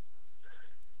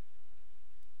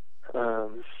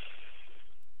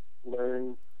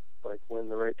learn, like, when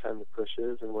the right time to push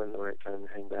is and when the right time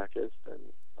to hang back is, then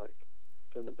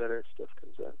the better stuff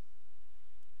comes out.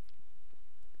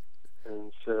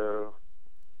 And so,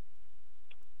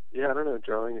 yeah, I don't know,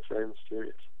 drawing is very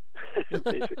mysterious.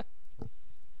 Basically.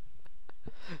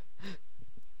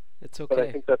 It's okay. But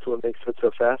I think that's what makes it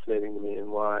so fascinating to me, and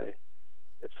why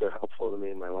it's so helpful to me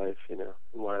in my life, and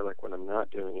why, like, when I'm not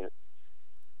doing it,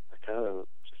 I kind of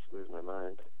just lose my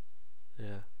mind.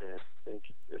 Yeah. And I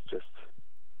think it's just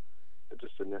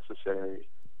a necessary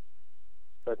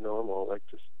but normal, like,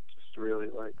 just really,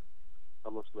 like,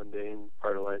 almost mundane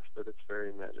part of life, but it's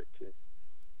very magic too.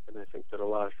 And I think that a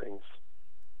lot of things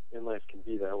in life can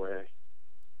be that way.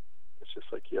 It's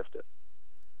just like you have to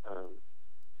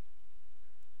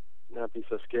not be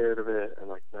so scared of it, and,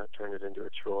 like, not turn it into a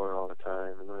chore all the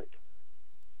time, and, like,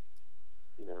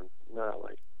 not,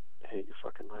 like, hate your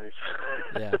fucking life.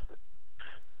 Yeah.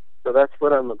 So that's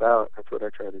what I'm about. That's what I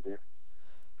try to do.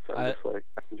 So I'm just like,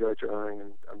 I enjoy drawing,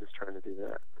 and I'm just trying to do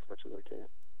that as much as I can.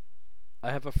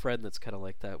 I have a friend that's kind of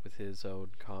like that with his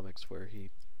own comics, where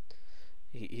he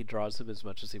he draws them as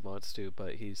much as he wants to,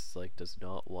 but he's like does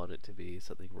not want it to be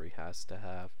something where he has to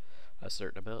have a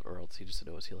certain amount, or else he just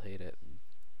knows he'll hate it. And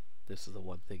this is the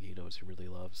one thing he knows he really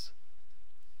loves.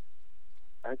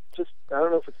 I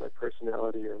don't know if it's my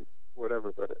personality or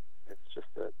whatever, but it's just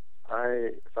that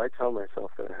if I tell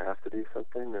myself that I have to do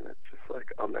something, then it's just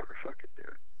like I'll never fucking do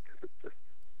it, because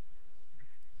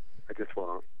I just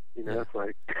won't. You know, It's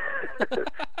like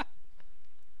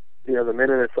you know, the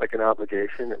minute it's like an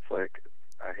obligation, it's like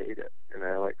I hate it, and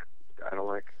I don't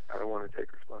want to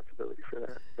take responsibility for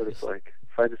that. But it's like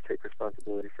if I just take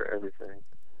responsibility for everything,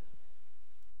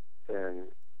 then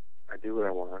I do what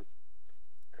I want,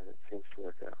 and it seems to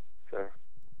work out. So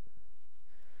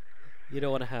you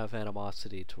don't want to have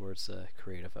animosity towards a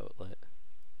creative outlet.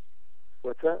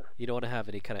 what's that? You don't want to have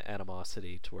any kind of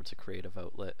animosity towards a creative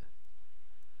outlet.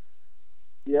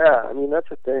 Yeah, I mean, that's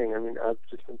the thing. I mean, I've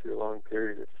just been through a long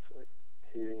period of just, like,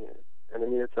 hating it. And I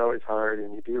mean, it's always hard,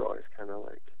 and you do always kind of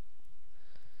like,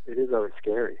 it is always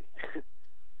scary,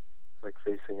 like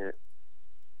facing it.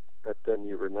 But then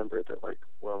you remember that, like,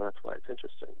 well, that's why it's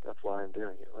interesting. That's why I'm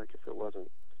doing it. Like, if it wasn't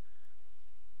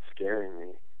scaring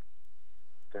me,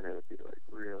 then it would be, like,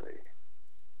 really,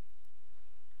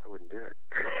 I wouldn't do it.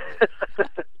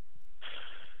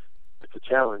 It's a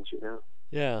challenge, you know?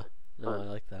 Yeah. No, I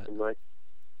like that. And, like,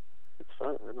 it's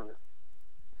fun, I don't know.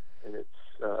 And it's,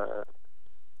 I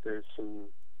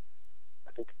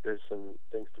think there's some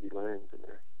things to be learned in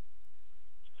there,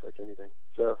 just like anything.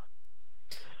 So,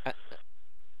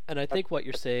 and I think what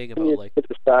you're saying about, like, to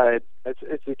decide,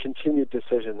 it's a continued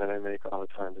decision that I make all the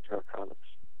time to draw comics,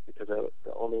 because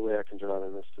the only way I can draw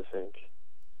them is to think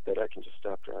that I can just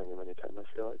stop drawing them anytime I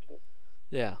feel like it.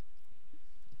 Yeah.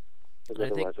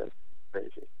 Because otherwise I'm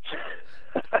crazy.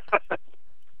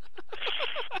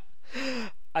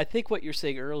 I think what you're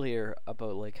saying earlier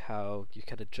about, like, how you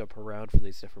kind of jump around for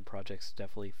these different projects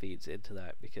definitely feeds into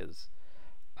that, because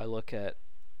I look at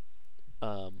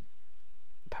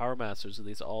Power Masters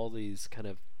and all these kind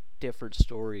of different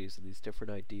stories and these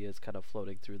different ideas kind of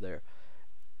floating through there,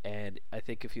 and I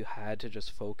think if you had to just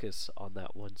focus on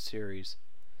that one series,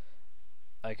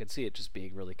 I could see it just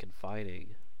being really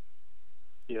confining.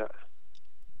 Yeah.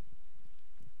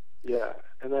 Yeah,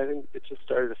 and I think it just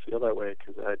started to feel that way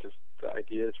because the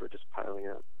ideas were just piling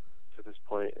up to this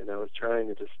point, and I was trying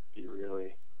to just be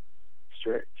really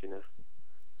strict, you know?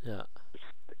 Yeah.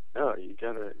 No, you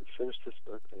finish this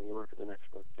book, then you work on the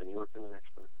next book, then you work on the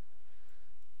next book.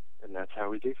 And that's how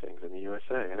we do things in the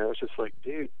USA. And I was just like,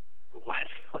 dude, what?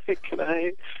 Like, can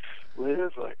I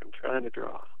live? Like, I'm trying to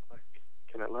draw. Like,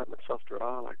 can I let myself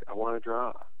draw? Like, I want to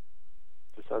draw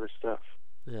this other stuff.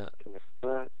 Yeah. Can I do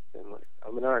that? And, like,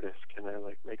 I'm an artist. Can I,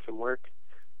 like, make some work?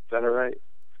 Is that all right?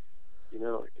 You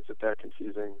know, like, is it that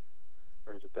confusing?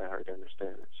 Or is it that hard to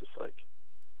understand? It's just like,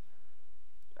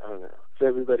 I don't know. If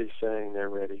everybody's saying they're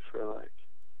ready for, like,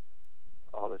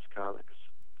 all this comics,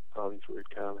 all these weird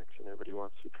comics, and everybody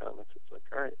wants to see comics, it's like,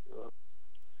 all right, well,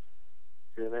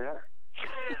 here they are.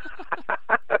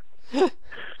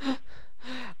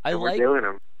 We're doing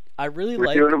them.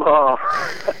 We're doing them all.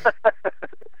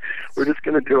 We're just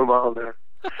going to do them all now.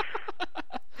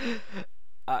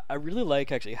 I really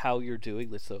like, actually, how you're doing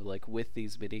this, though, like, with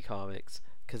these mini comics,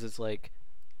 because it's like,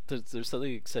 there's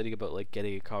something exciting about, like,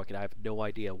 getting a comic, and I have no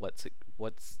idea what's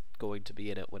going to be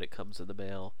in it when it comes in the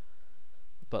mail.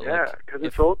 But yeah, because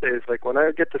it's old days. Like, when I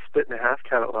would get the Spit and a Half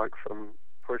catalog from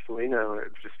Porcelino,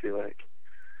 it would just be like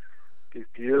these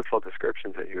beautiful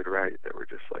descriptions that he would write that were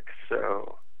just like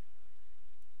so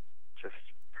just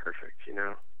perfect, you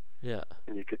know? Yeah.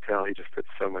 And you could tell he just put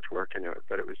so much work into it,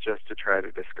 but it was just to try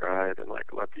to describe and,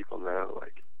 like, let people know,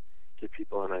 like, give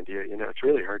people an idea. You know, it's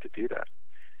really hard to do that.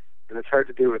 And it's hard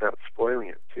to do without spoiling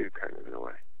it, too, kind of, in a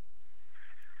way.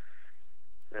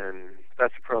 And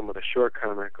that's the problem with a short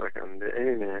comic. Like, on the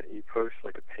internet, you post,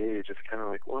 like, a page. It's kind of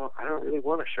like, well, I don't really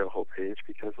want to show a whole page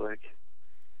because, like,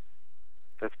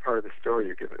 that's part of the story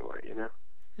you're giving away, you know?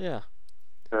 Yeah.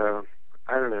 So,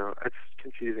 I don't know. It's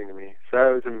confusing to me. So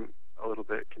I was a little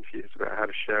bit confused about how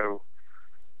to show,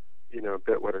 you know, a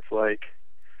bit what it's like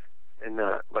and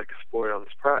not, like, spoil the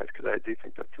surprise, because I do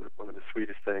think that's one of the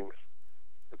sweetest things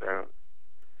about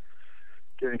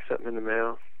getting something in the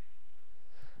mail.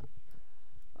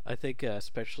 I think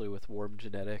especially with Worm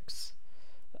Genetics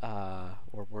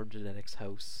or Worm Genetics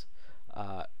House,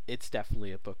 it's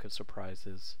definitely a book of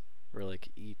surprises where, like,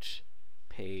 each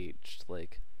page,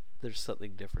 like, there's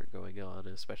something different going on,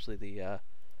 especially the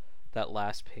that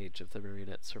last page of the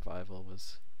Marionette Survival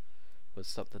was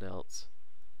something else.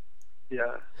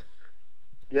 Yeah.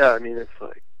 Yeah, I mean, it's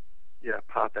like, yeah,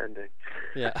 pop ending.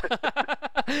 Yeah.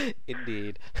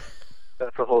 Indeed.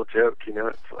 That's the whole joke, you know?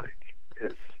 It's like,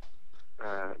 his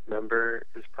number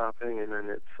is popping, and then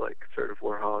it's like sort of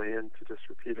Warholian to just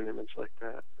repeat an image like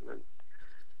that. And then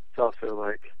it's also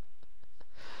like,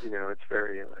 you know, it's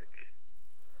very like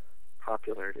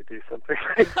popular to do something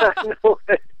like that in a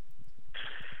way.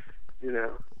 You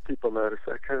know, people notice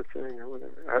that kind of thing or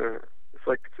whatever. I don't know. It's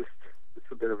like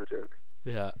it's a bit of a joke.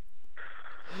 Yeah.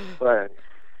 But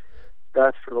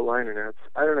that's for the liner notes.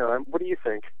 I don't know. What do you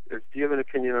think? Do you have an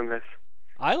opinion on this?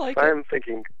 I like if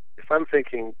it. If I'm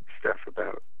thinking stuff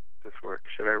about this work,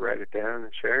 should I write it down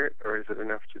and share it, or is it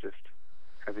enough to just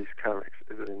have these comics?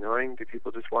 Is it annoying? Do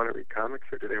people just want to read comics,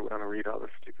 or do they want to read all the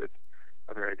stupid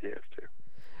other ideas too?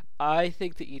 I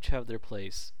think they each have their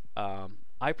place.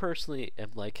 I personally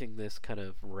am liking this kind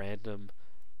of random,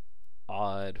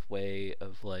 odd way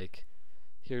of like,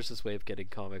 here's this way of getting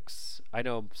comics. I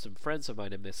know some friends of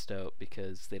mine have missed out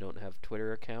because they don't have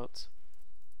Twitter accounts.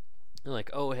 And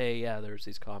like, oh hey, yeah, there's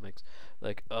these comics.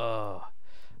 Like, oh,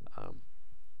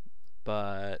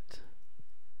 but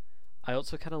I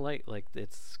also kind of like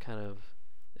it's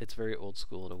very old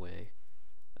school in a way.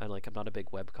 And like, I'm not a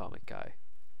big webcomic guy,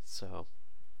 so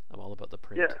I'm all about the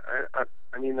print. Yeah,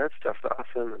 I mean that stuff's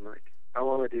awesome, and like I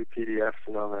want to do PDFs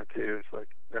and all that too. It's like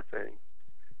nothing.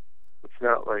 It's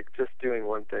not like just doing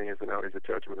one thing isn't always a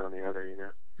judgment on the other, you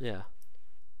know. Yeah.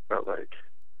 But like,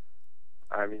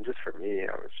 I mean, just for me,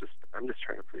 I'm just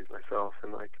trying to please myself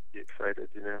and like be excited,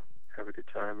 you know, have a good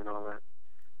time and all that,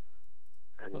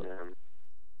 and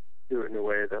do it in a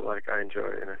way that like I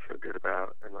enjoy and I feel good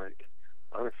about, and like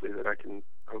honestly that I can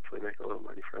hopefully make a little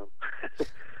money from.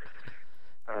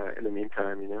 In the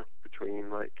meantime, you know, between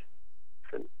like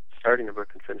starting a book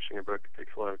and finishing a book, it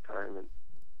takes a lot of time, and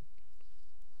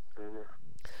I don't know.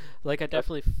 Like I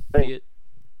definitely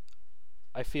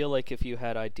feel like if you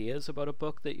had ideas about a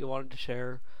book that you wanted to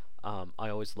share, I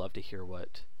always love to hear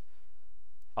what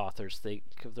authors think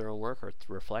of their own work or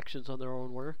reflections on their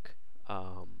own work.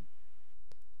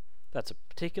 That's a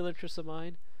particular interest of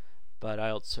mine, but I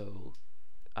also,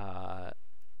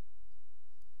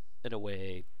 in a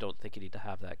way, don't think you need to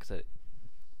have that because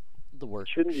the work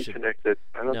shouldn't be connected.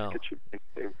 I don't think it should be in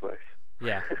the same place.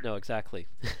 Yeah, no, exactly.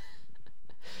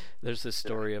 There's this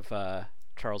story of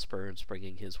Charles Burns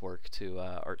bringing his work to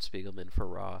Art Spiegelman for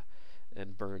Raw,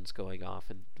 and Burns going off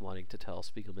and wanting to tell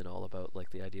Spiegelman all about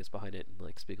like the ideas behind it, and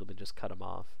like Spiegelman just cut him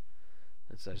off.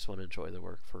 And so I just want to enjoy the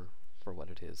work for what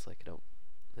it is. Like, I don't.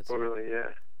 Totally, yeah,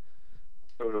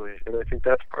 totally. And I think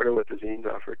that's part of what the zines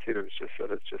offer too. It's just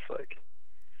that it's just like,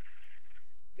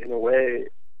 in a way,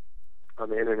 on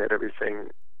the internet, everything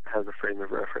has a frame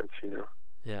of reference, you know.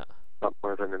 Yeah. Not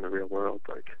more than in the real world.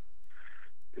 Like,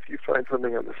 if you find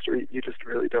something on the street, you just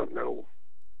really don't know.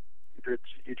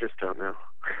 You just don't know.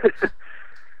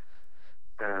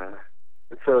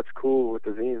 And so it's cool with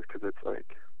the zines because it's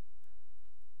like,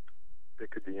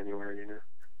 it could be anywhere, you know.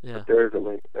 Yeah. But there's a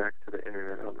link back to the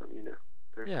internet on them, you know.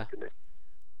 There's yeah.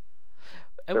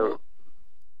 And so,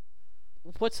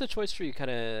 what's the choice for you kind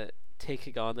of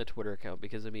taking on the Twitter account?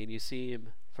 Because, I mean, you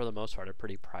seem, for the most part, a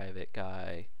pretty private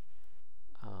guy.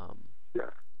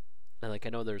 Yeah. And, like, I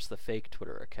know there's the fake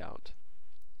Twitter account.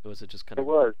 Was it just kind of...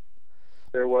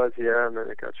 There was, yeah, and then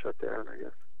it got shut down, I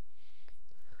guess.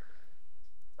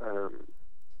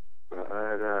 But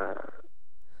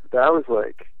that was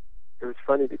like, it was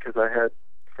funny because I had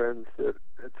friends that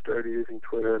had started using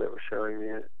Twitter that were showing me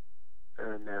it,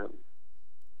 and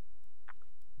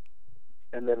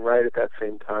then right at that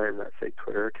same time, that fake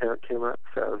Twitter account came up,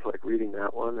 so I was like reading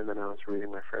that one, and then I was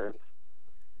reading my friends.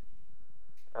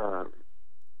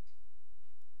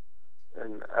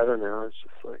 And I don't know, I was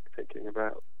just like thinking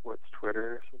about what's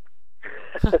Twitter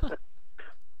or something.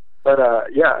 But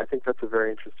yeah, I think that's a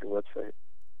very interesting website,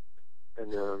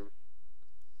 and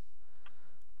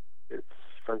it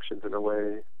functions in a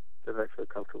way that I feel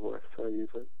comfortable with, so I use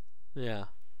it. Yeah.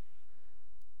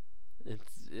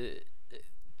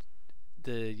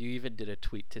 You even did a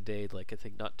tweet today, like I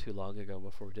think not too long ago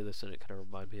before we did this, and it kind of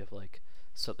reminded me of like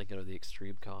something out of the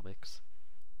Extreme comics.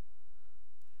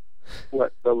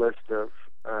 What, the list of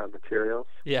materials?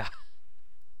 Yeah.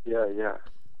 Yeah,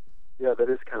 that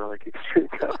is kind of like Extreme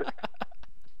comics.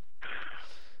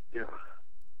 Yeah.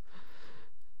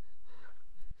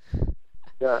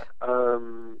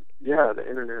 Yeah, the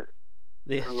internet.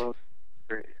 I love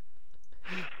it.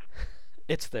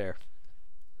 It's there.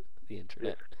 The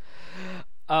internet.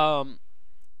 Yeah.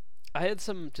 I had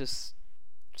some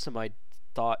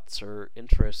thoughts or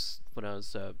interests when I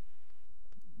was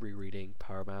rereading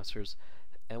Power Masters,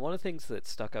 and one of the things that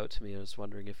stuck out to me, I was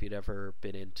wondering if you'd ever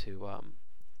been into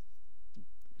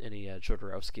any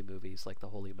Jodorowsky movies like The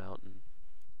Holy Mountain.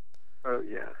 Oh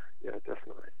yeah,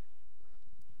 definitely.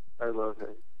 I love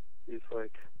him. He's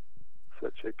like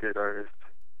such a good artist.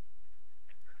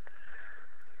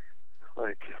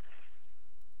 Like,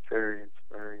 very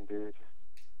inspiring dude.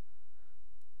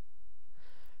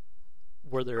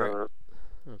 Were there? Oh,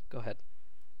 go ahead.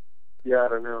 Yeah, I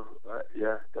don't know.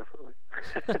 Yeah, definitely.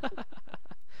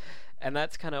 And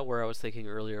that's kind of where I was thinking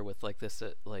earlier with like this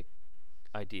like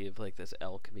idea of like this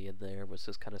alchemy in there was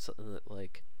just kind of something that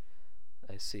like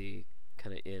I see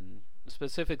kind of in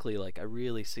specifically like I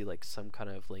really see like some kind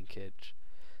of linkage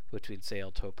between say El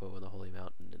Topo and the Holy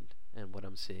Mountain and what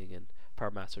I'm seeing in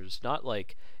Power Masters. Not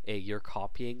like a you're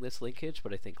copying this linkage,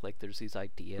 but I think like there's these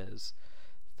ideas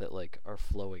that like are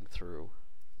flowing through.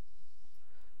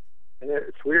 And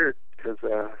it's weird because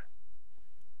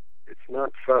it's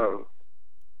not faux.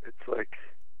 It's like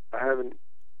I haven't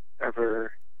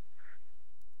ever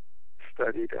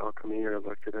studied alchemy or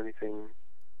looked at anything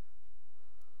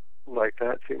like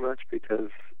that too much because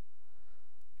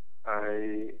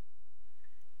I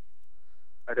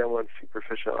don't want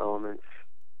superficial elements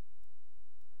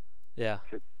Yeah.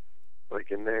 to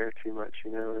like in there too much,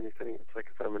 you know, or anything. It's like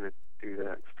if I'm gonna do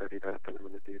that and study that, then I'm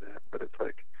gonna do that. But it's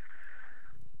like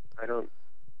I don't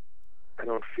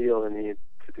feel the need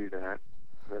to do that.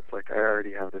 And it's like I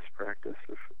already have this practice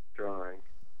of drawing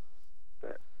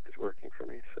that is working for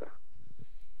me, so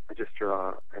I just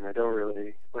draw, and I don't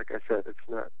really, like I said,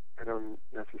 I don't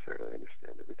necessarily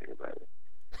understand everything about it.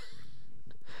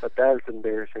 But that is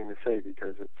embarrassing to say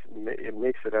because it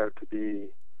makes it out to be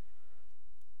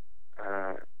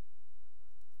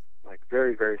like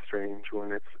very, very strange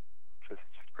when it's just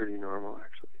pretty normal,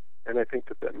 actually. And I think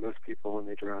that most people, when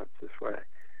they draw, it's this way.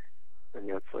 And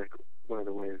that's like one of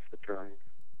the ways that drawing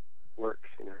works,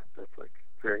 you know. That's like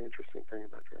a very interesting thing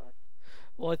about drawing.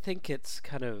 Well, I think it's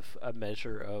kind of a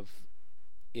measure of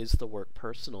is the work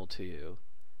personal to you,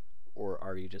 or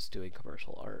are you just doing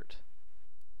commercial art?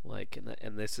 Like,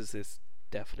 and this is this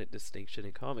definite distinction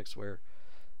in comics where,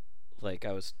 like,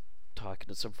 I was talking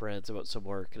to some friends about some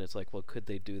work, and it's like, well, could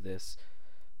they do this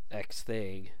X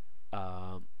thing,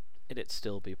 and it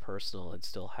still be personal and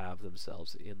still have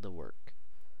themselves in the work?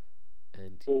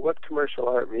 And well, what commercial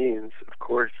art means, of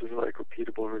course, is like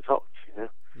repeatable results, you know.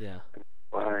 yeah, And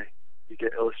why you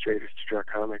get illustrators to draw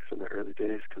comics in the early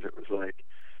days because it was like,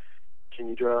 can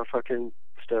you draw a fucking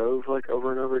stove like over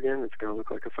and over again? It's gonna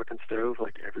look like a fucking stove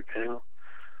like every panel.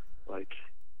 Like,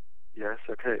 yes,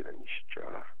 okay, then you should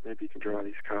draw. Maybe you can draw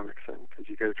these comics then because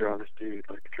you got to draw this dude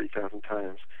like 3,000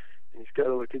 times, and he's got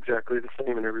to look exactly the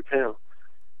same in every panel,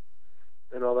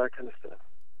 and all that kind of stuff.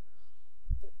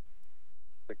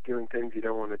 Like doing things you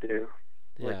don't want to do.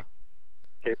 yeah, Like,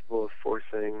 capable of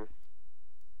forcing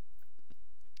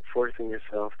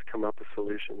yourself to come up with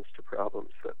solutions to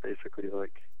problems that basically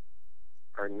like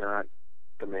are not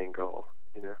the main goal,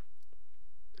 you know.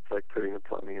 It's like putting the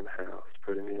plumbing in the house,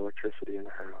 putting the electricity in the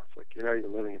house. Like, you're not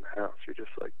even living in the house. You're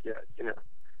just like, yeah, you know.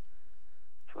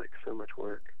 It's like so much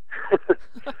work.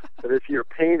 But if you're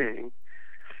painting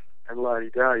and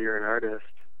la-di-da, you're an artist,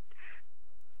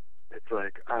 it's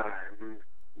like,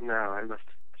 now I must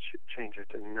change it,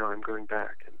 and no, I'm going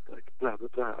back, and like, blah, blah,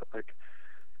 blah. Like,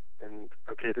 and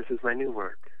okay, this is my new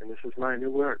work, and this is my new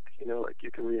work. You know, like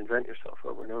you can reinvent yourself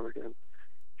over and over again.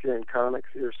 If you're in comics,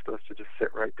 you're supposed to just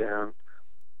sit right down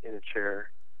in a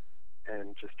chair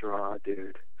and just draw a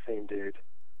dude, same dude,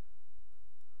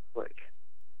 like,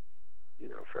 you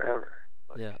know, forever.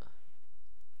 Like, yeah.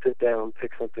 sit down,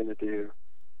 pick something to do,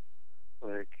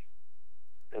 like,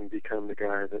 and become the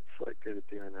guy that's like good at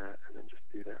doing that, and then just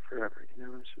do that forever. You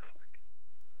know, it's just like,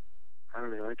 I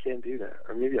don't know, I can't do that.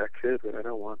 Or maybe I could, but I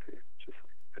don't want to. It's just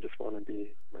like, I just want to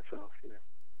be myself, you know.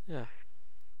 Yeah.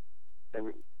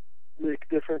 And make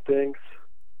different things.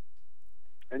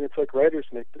 And it's like writers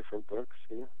make different books,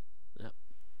 you know. Yeah.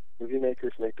 Movie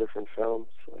makers make different films.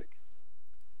 Like,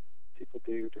 people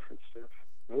do different stuff.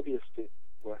 Movies do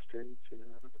westerns, you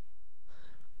know.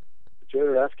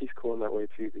 Jodorowsky's cool in that way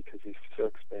too because he's so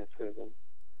expansive and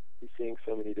he's seeing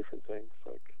so many different things.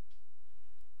 Like,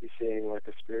 he's seeing like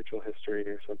a spiritual history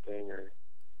or something, or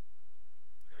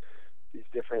these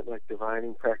different like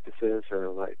divining practices, or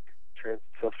like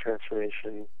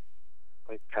self-transformation,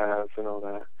 like paths and all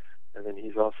that. And then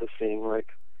he's also seeing like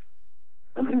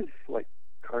like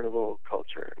carnival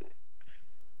culture and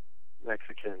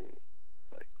Mexican,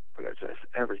 like, what is this,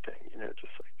 everything, you know,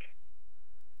 just like,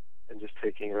 and just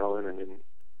taking it all in and then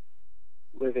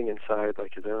living inside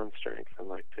like his own strength and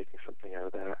like taking something out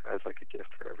of that as like a gift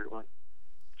for everyone,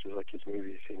 which is like his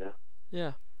movies, you know.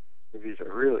 Yeah. Movies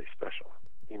are really special,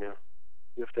 you know.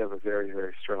 You have to have a very,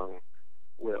 very strong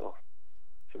will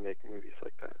to make movies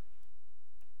like that.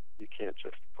 You can't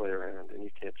just play around, and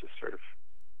you can't just sort of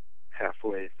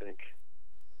halfway think,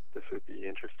 this would be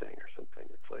interesting or something.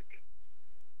 It's like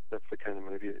that's the kind of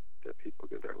movie that people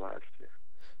give their lives to.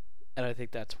 And I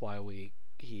think that's why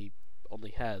he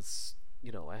only has,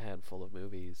 you know, a handful of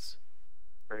movies.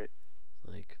 Right.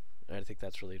 Like, and I think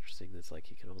that's really interesting. That's like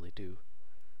he can only do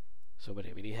so many.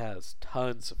 I mean, he has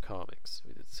tons of comics. I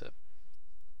mean, it's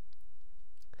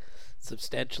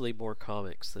substantially more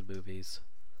comics than movies.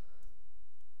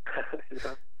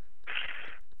 Yeah.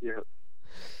 Yeah.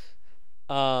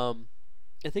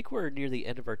 I think we're near the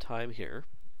end of our time here.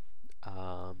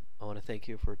 I want to thank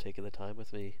you for taking the time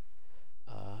with me.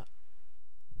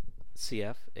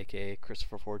 CF, aka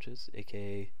Christopher Forges,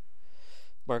 aka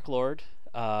Mark Lord,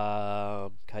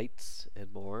 Kites,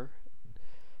 and more.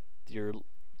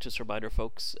 Just a reminder,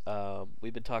 folks,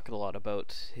 we've been talking a lot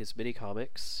about his mini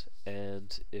comics,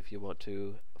 and if you want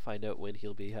to find out when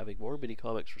he'll be having more mini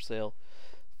comics for sale,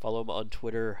 follow him on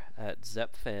Twitter at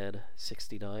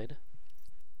ZepFan69.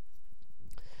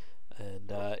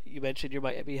 And you mentioned you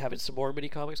might be having some more mini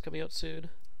comics coming out soon.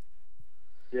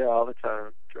 Yeah, all the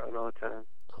time. Drawing all the time.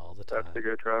 All the time. I have to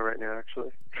go draw right now,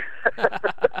 actually.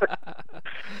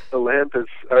 The lamp is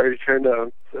already turned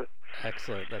on. So.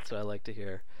 Excellent. That's what I like to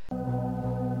hear.